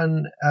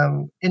on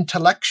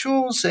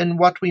intellectuals and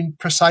what we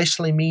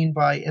precisely mean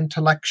by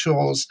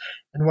intellectuals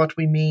and what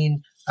we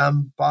mean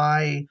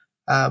by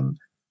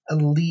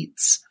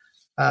elites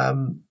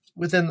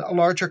within a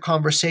larger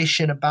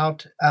conversation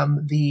about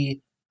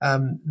the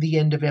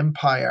end of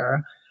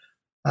empire.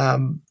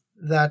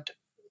 That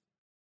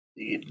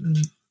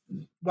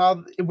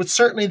while it was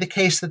certainly the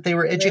case that they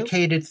were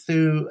educated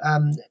through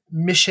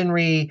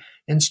missionary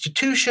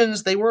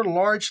institutions, they were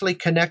largely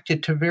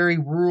connected to very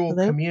rural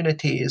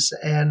communities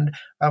and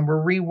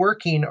were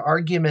reworking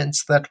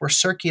arguments that were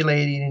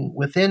circulating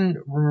within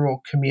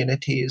rural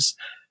communities.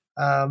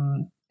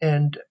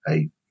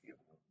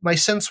 My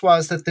sense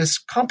was that this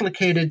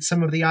complicated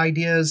some of the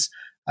ideas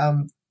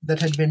that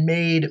had been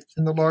made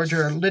in the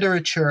larger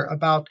literature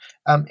about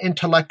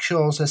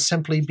intellectuals as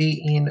simply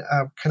being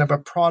kind of a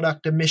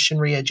product of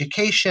missionary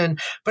education,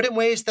 but in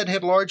ways that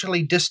had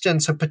largely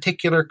distanced a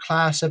particular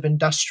class of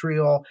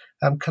industrial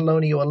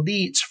colonial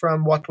elites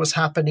from what was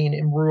happening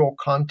in rural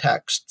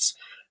contexts.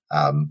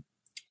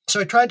 So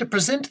I tried to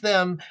present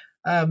them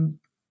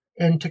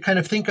and to kind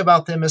of think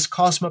about them as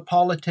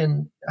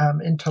cosmopolitan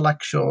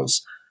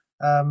intellectuals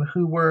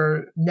who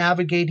were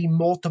navigating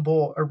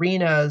multiple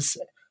arenas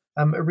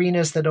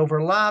that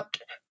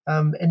overlapped,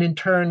 and in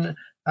turn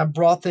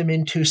brought them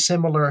into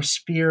similar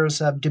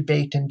spheres of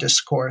debate and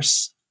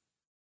discourse.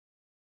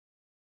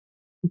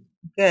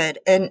 Good.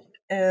 And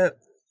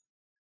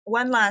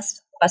one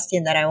last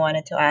question that I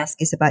wanted to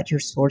ask is about your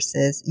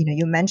sources.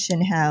 You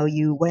mentioned how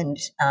you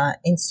went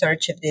in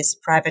search of these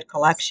private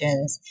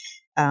collections.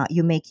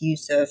 You make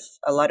use of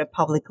a lot of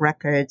public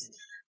records.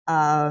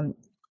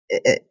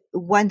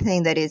 One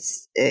thing that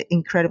is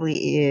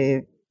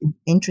incredibly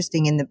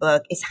interesting in the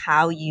book is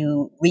how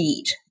you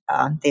read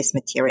these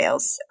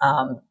materials.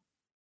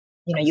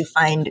 You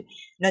find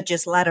not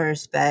just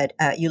letters, but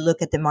you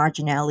look at the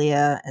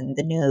marginalia and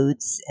the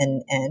notes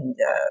and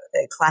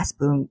the class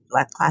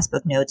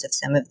book notes of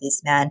some of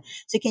these men.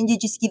 So can you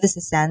just give us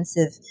a sense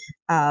of,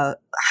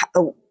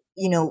 how,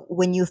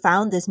 when you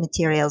found these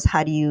materials,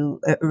 how do you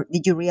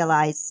did you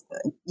realize,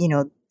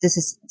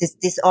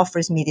 this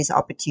offers me this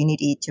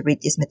opportunity to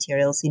read these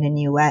materials in a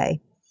new way?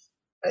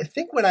 I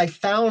think when I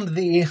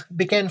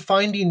began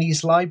finding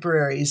these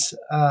libraries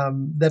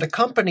that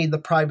accompanied the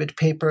private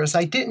papers,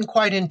 I didn't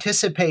quite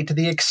anticipate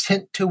the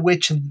extent to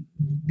which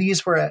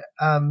these were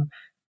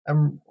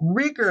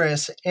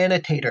rigorous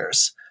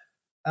annotators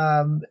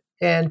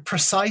and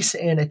precise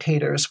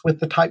annotators with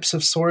the types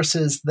of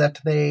sources that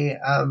they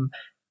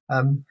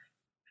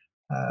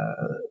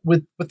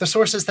with the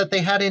sources that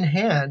they had in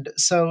hand.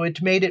 So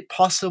it made it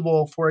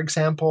possible, for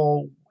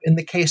example, in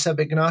the case of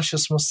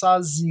Ignatius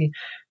Moussazi,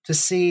 to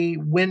see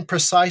when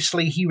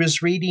precisely he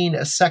was reading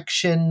a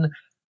section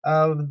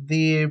of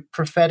the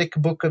prophetic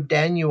book of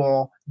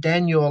Daniel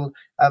in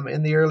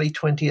the early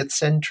 20th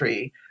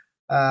century,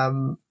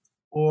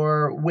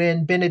 or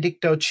when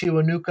Benedicto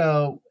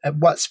Kiwanuka, at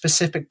what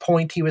specific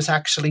point he was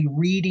actually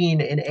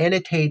reading and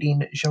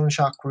annotating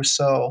Jean-Jacques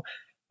Rousseau,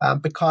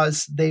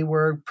 because they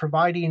were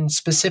providing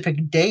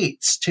specific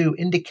dates to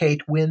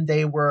indicate when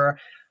they were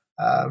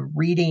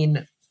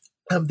reading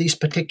these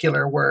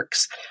particular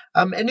works.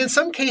 And in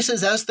some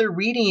cases, as they're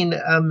reading,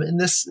 and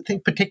this I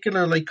think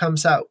particularly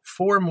comes out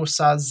for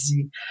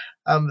Moussazi,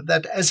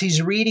 that as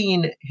he's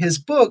reading his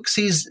books,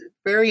 he's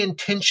very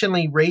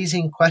intentionally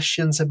raising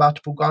questions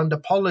about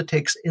Buganda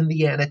politics in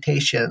the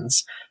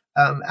annotations,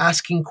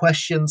 asking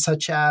questions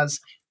such as,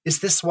 is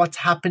this what's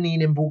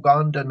happening in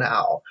Buganda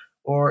now?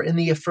 Or in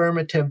the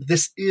affirmative,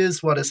 this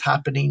is what is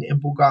happening in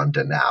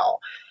Buganda now.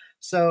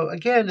 So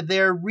again,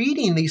 they're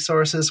reading these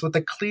sources with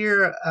a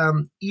clear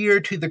ear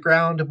to the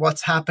ground of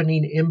what's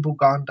happening in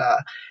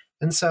Buganda.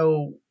 And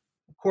so,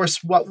 of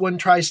course, what one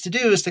tries to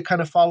do is to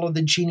kind of follow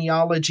the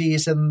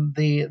genealogies and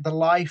the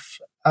life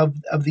of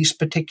these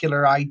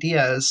particular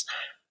ideas.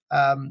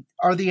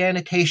 Are the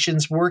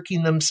annotations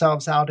working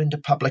themselves out into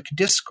public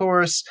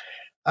discourse?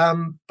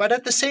 But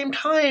at the same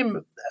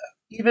time,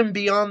 even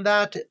beyond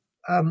that,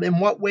 in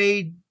what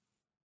way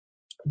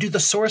do the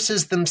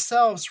sources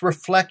themselves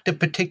reflect a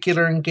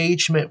particular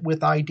engagement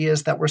with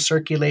ideas that were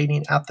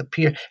circulating at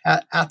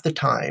the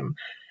time?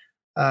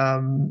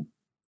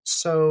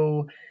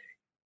 So,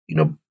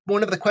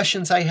 one of the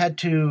questions I had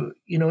to,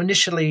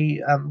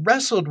 initially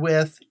wrestled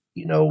with,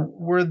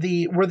 were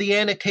the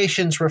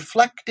annotations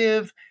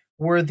reflective?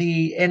 Were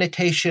the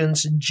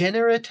annotations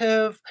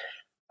generative?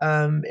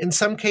 In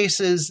some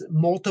cases,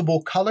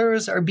 multiple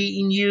colors are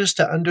being used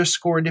to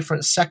underscore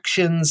different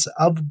sections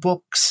of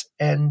books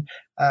and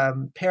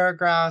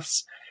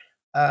paragraphs,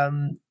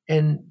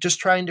 and just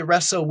trying to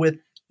wrestle with,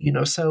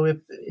 so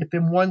if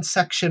in one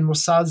section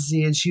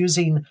Moussazi is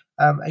using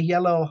a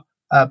yellow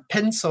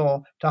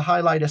pencil to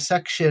highlight a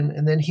section,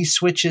 and then he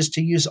switches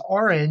to use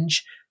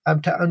orange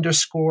to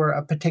underscore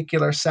a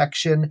particular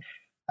section.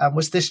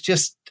 Was this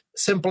just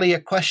simply a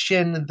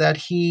question that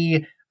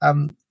he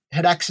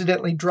had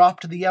accidentally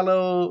dropped the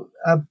yellow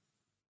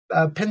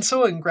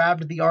pencil and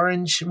grabbed the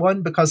orange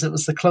one because it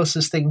was the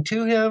closest thing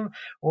to him?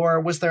 Or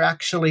was there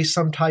actually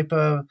some type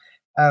of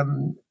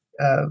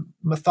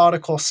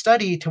methodical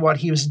study to what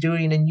he was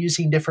doing and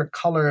using different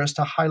colors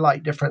to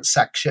highlight different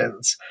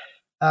sections?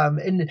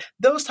 In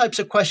those types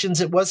of questions,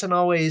 it wasn't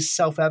always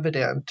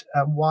self-evident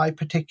why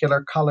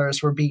particular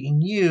colors were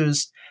being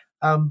used,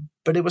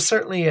 but it was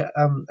certainly a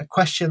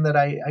question that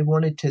I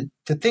wanted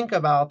to think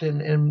about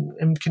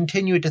and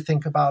continue to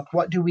think about.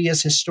 What do we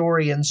as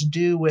historians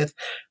do with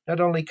not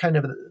only kind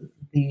of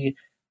the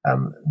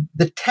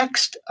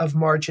text of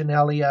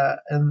marginalia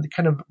and the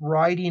kind of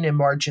writing in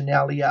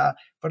marginalia,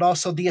 but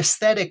also the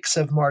aesthetics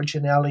of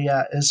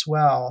marginalia as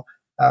well?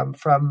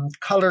 From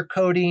color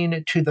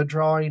coding to the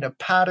drawing of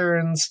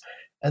patterns.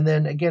 And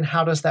then again,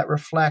 how does that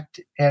reflect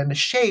and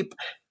shape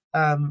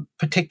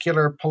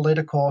particular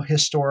political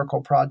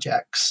historical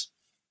projects?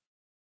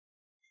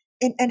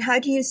 And how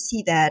do you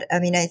see that? I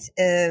mean,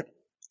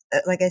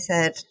 like I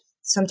said,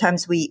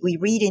 sometimes we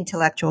read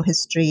intellectual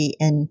history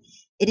and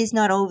it is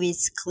not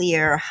always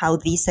clear how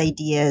these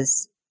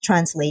ideas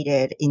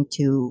translated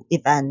into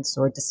events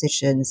or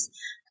decisions.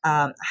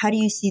 How do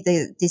you see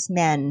these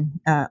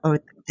men or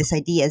these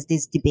ideas,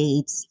 these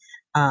debates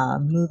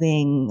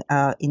moving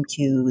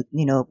into,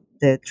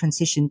 the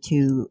transition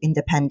to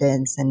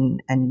independence and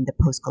the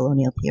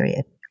post-colonial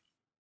period?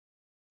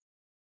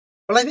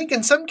 Well, I think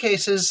in some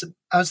cases,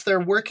 as they're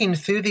working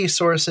through these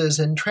sources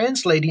and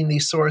translating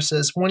these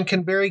sources, one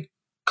can very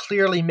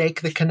clearly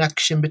make the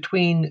connection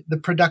between the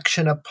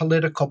production of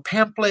political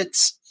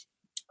pamphlets,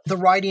 the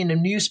writing of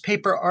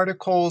newspaper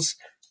articles,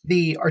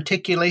 the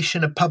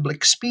articulation of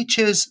public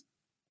speeches,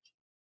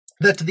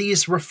 that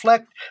these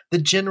reflect the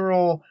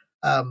general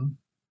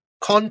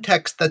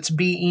context that's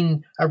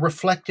being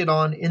reflected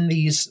on in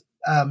these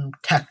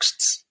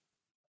texts.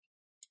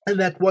 And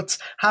that what's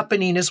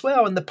happening as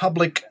well in the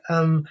public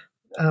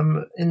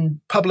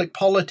in public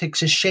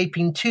politics is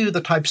shaping too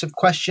the types of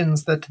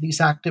questions that these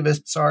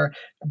activists are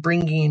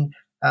bringing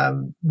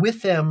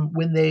with them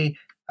when they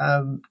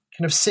kind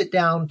of sit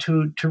down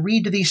to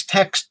read these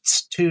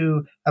texts,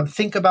 to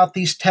think about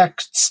these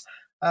texts,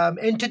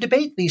 and to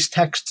debate these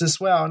texts as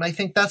well. And I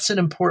think that's an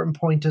important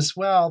point as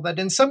well, that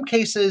in some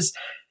cases,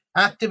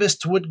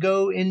 activists would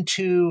go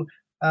into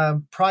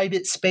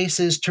private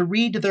spaces to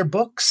read their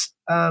books.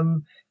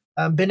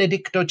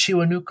 Benedicto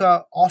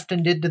Kiwanuka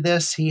often did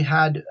this. He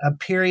had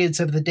periods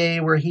of the day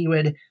where he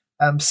would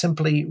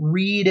simply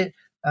read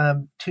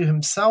to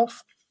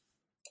himself.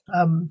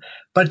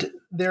 But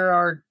there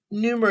are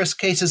numerous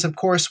cases, of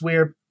course,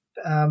 where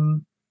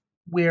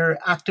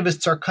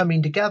activists are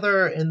coming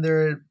together and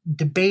they're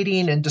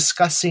debating and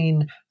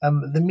discussing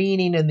the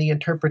meaning and the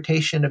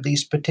interpretation of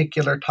these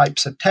particular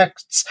types of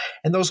texts.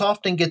 And those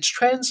often gets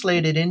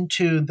translated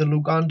into the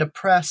Luganda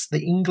press,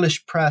 the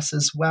English press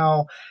as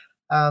well.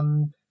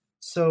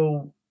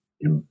 So,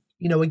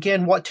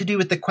 again, what to do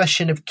with the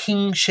question of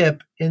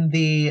kingship in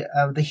the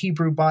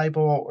Hebrew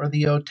Bible or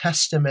the Old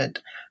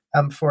Testament,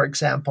 for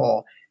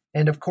example.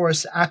 And of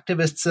course,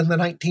 activists in the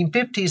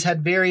 1950s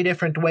had very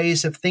different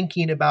ways of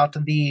thinking about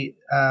the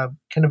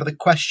kind of the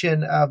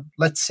question of,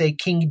 let's say,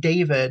 King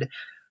David,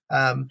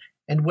 and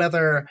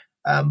whether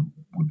to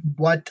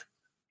what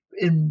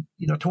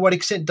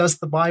extent does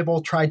the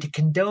Bible try to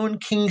condone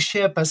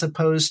kingship as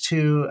opposed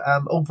to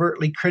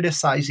overtly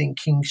criticizing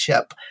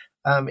kingship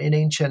in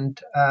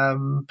ancient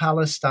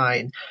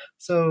Palestine.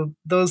 So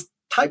those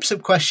types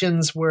of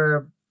questions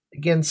were,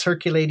 again,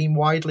 circulating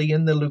widely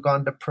in the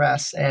Luganda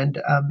press and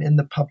in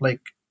the public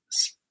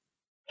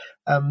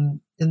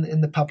in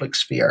the public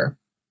sphere.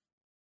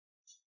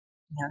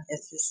 Yeah,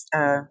 this is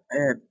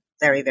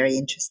very, very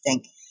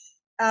interesting.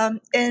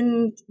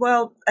 And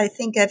well, I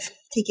think I've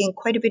taken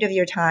quite a bit of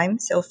your time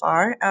so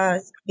far.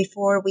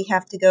 Before we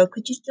have to go,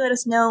 could you let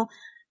us know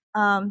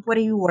what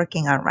are you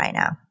working on right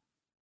now?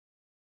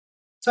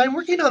 So I'm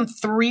working on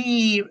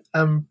 3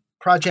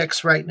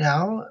 projects right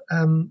now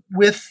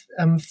with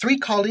 3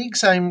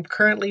 colleagues. I'm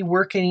currently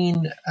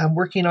working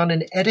on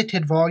an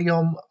edited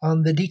volume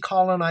on the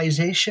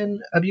decolonization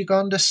of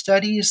Uganda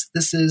studies.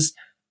 This is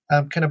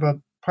kind of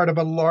a part of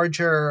a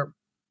larger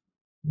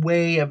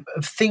way of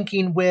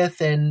thinking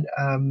with and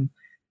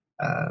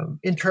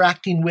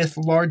interacting with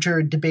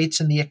larger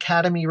debates in the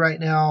academy right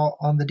now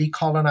on the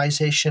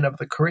decolonization of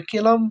the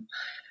curriculum.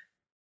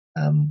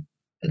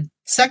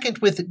 Second,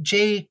 with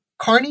Jay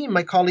Carney,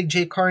 my colleague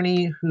Jay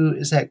Carney, who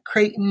is at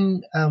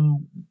Creighton,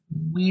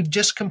 we've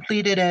just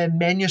completed a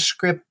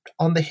manuscript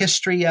on the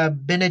history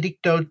of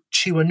Benedicto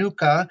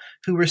Kiwanuka,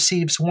 who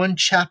receives 1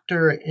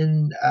 chapter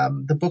in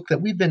the book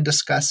that we've been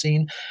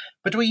discussing.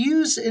 But we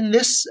use in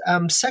this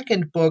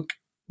second book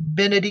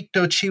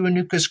Benedicto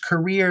Kiwanuka's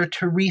career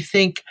to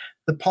rethink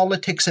the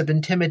politics of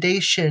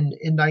intimidation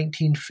in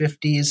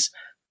 1950s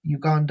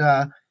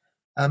Uganda.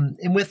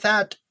 And with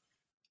that,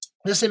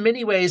 this in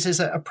many ways is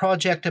a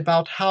project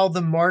about how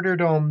the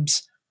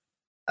martyrdoms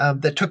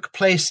that took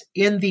place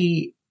in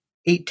the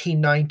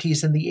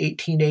 1890s and the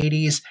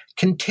 1880s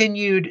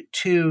continued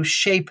to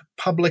shape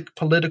public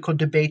political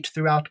debate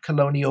throughout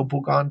colonial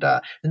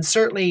Buganda. And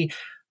certainly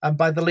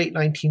by the late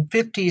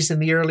 1950s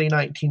and the early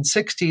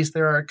 1960s,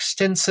 there are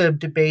extensive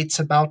debates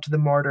about the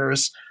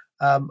martyrs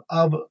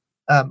of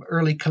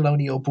early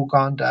colonial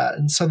Buganda.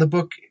 And so the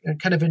book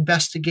kind of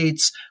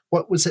investigates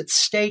what was at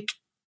stake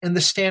in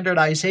the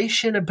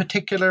standardization of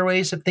particular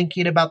ways of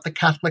thinking about the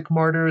Catholic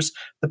martyrs,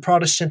 the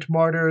Protestant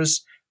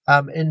martyrs,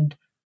 and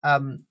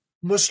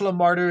Muslim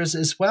martyrs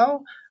as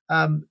well.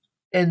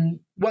 And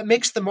what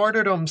makes the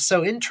martyrdom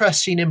so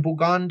interesting in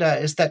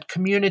Buganda is that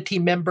community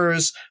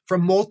members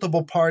from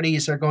multiple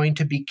parties are going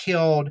to be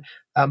killed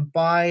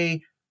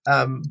by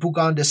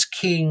Buganda's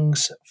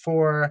kings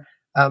for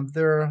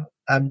their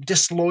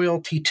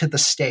disloyalty to the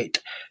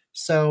state.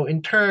 So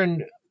in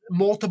turn,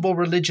 multiple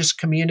religious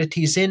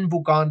communities in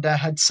Buganda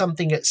had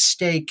something at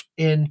stake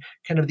in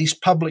kind of these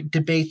public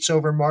debates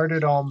over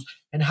martyrdom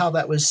and how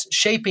that was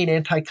shaping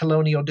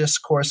anti-colonial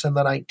discourse in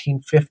the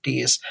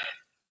 1950s.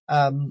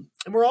 And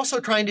we're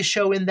also trying to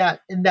show in that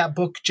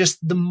book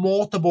just the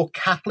multiple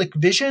Catholic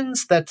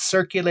visions that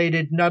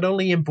circulated not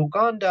only in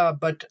Buganda,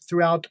 but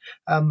throughout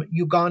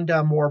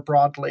Uganda more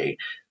broadly.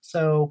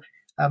 So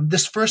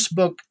this first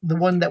book, the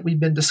one that we've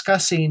been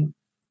discussing,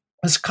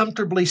 is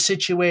comfortably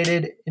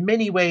situated in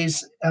many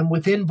ways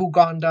within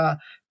Buganda.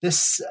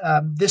 This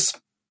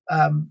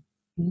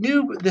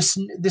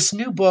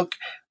new book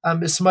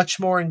is much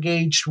more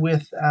engaged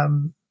with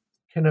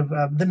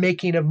the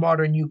making of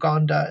modern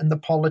Uganda and the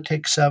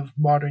politics of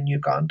modern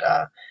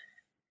Uganda.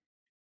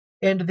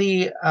 And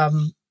the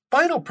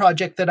final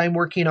project that I'm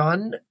working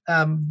on,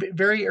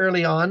 very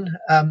early on,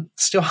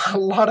 still a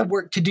lot of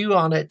work to do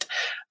on it,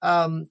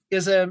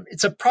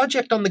 it's a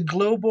project on the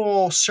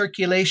global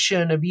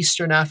circulation of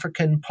Eastern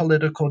African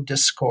political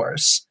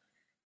discourse.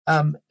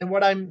 And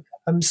what I'm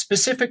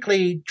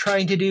specifically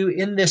trying to do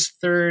in this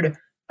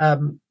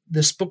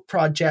this book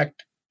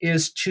project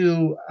is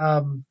to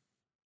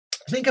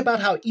think about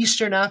how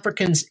Eastern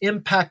Africans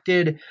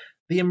impacted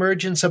the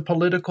emergence of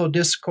political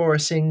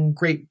discourse in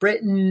Great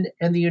Britain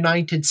and the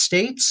United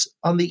States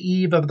on the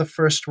eve of the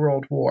First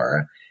World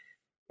War.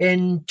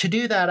 And to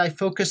do that, I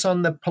focus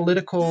on the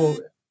political.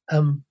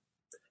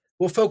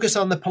 We'll focus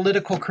on the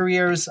political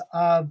careers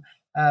of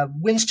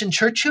Winston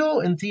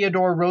Churchill and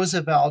Theodore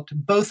Roosevelt,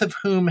 both of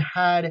whom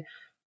had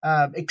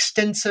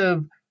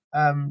extensive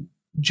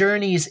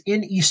journeys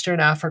in Eastern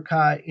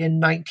Africa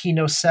in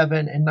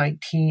 1907 and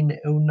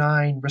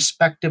 1909,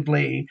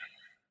 respectively.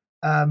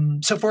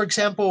 So, for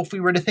example, if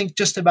we were to think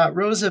just about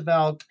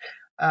Roosevelt,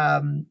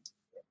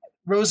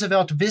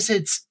 Roosevelt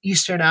visits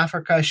Eastern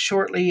Africa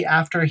shortly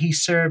after he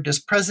served as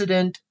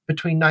president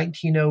between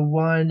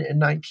 1901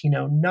 and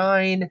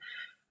 1909.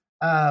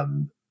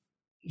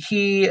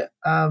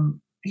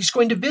 He's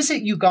going to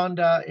visit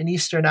Uganda in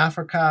Eastern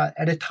Africa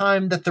at a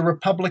time that the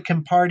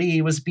Republican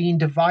Party was being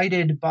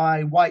divided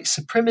by white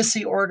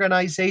supremacy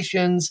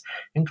organizations,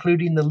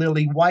 including the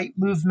Lily White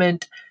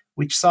movement,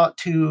 which sought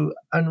to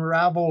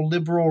unravel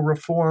liberal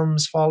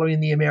reforms following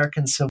the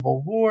American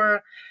Civil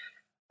War.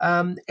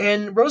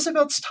 And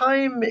Roosevelt's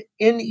time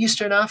in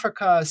Eastern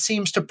Africa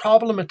seems to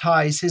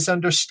problematize his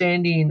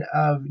understanding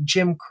of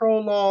Jim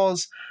Crow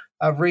laws,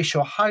 of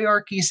racial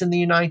hierarchies in the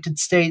United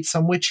States,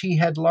 on which he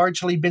had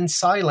largely been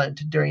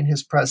silent during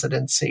his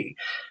presidency.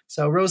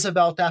 So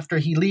Roosevelt, after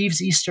he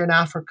leaves Eastern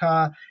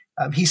Africa,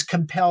 he's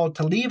compelled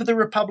to leave the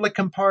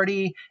Republican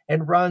Party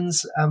and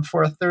runs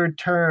for a third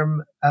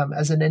term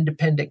as an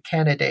independent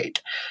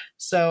candidate.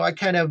 So I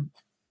kind of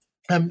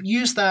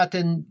use that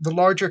in the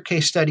larger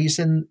case studies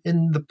in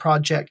the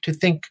project to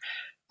think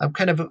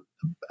kind of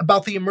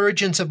about the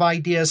emergence of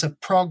ideas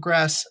of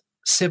progress,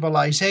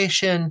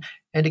 civilization,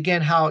 and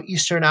again, how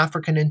Eastern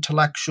African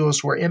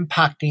intellectuals were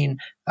impacting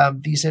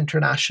these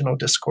international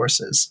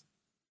discourses.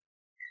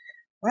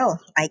 Well,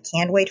 I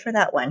can't wait for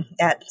that one.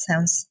 That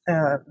sounds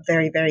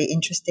very, very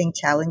interesting,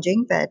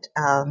 challenging, but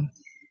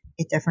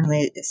it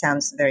definitely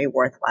sounds very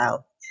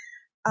worthwhile.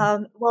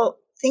 Well,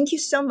 thank you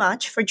so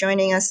much for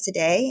joining us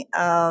today.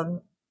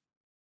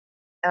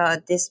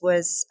 This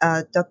was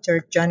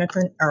Dr.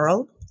 Jonathan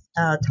Earl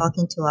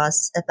talking to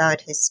us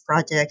about his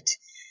project,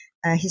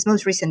 his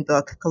most recent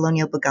book,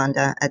 Colonial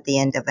Buganda at the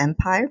End of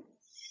Empire,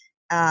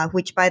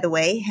 which, by the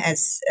way,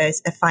 is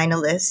a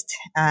finalist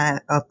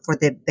for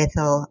the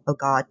Bethel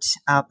Ogot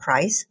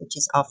Prize, which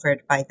is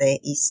offered by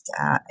the East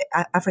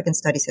African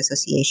Studies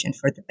Association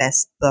for the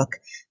best book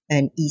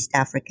in East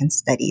African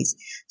Studies.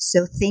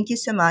 So thank you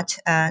so much,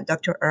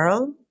 Dr.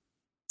 Earl.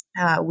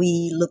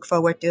 We look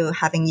forward to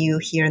having you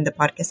here in the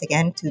podcast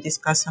again to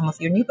discuss some of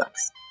your new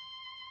books.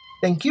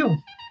 Thank you.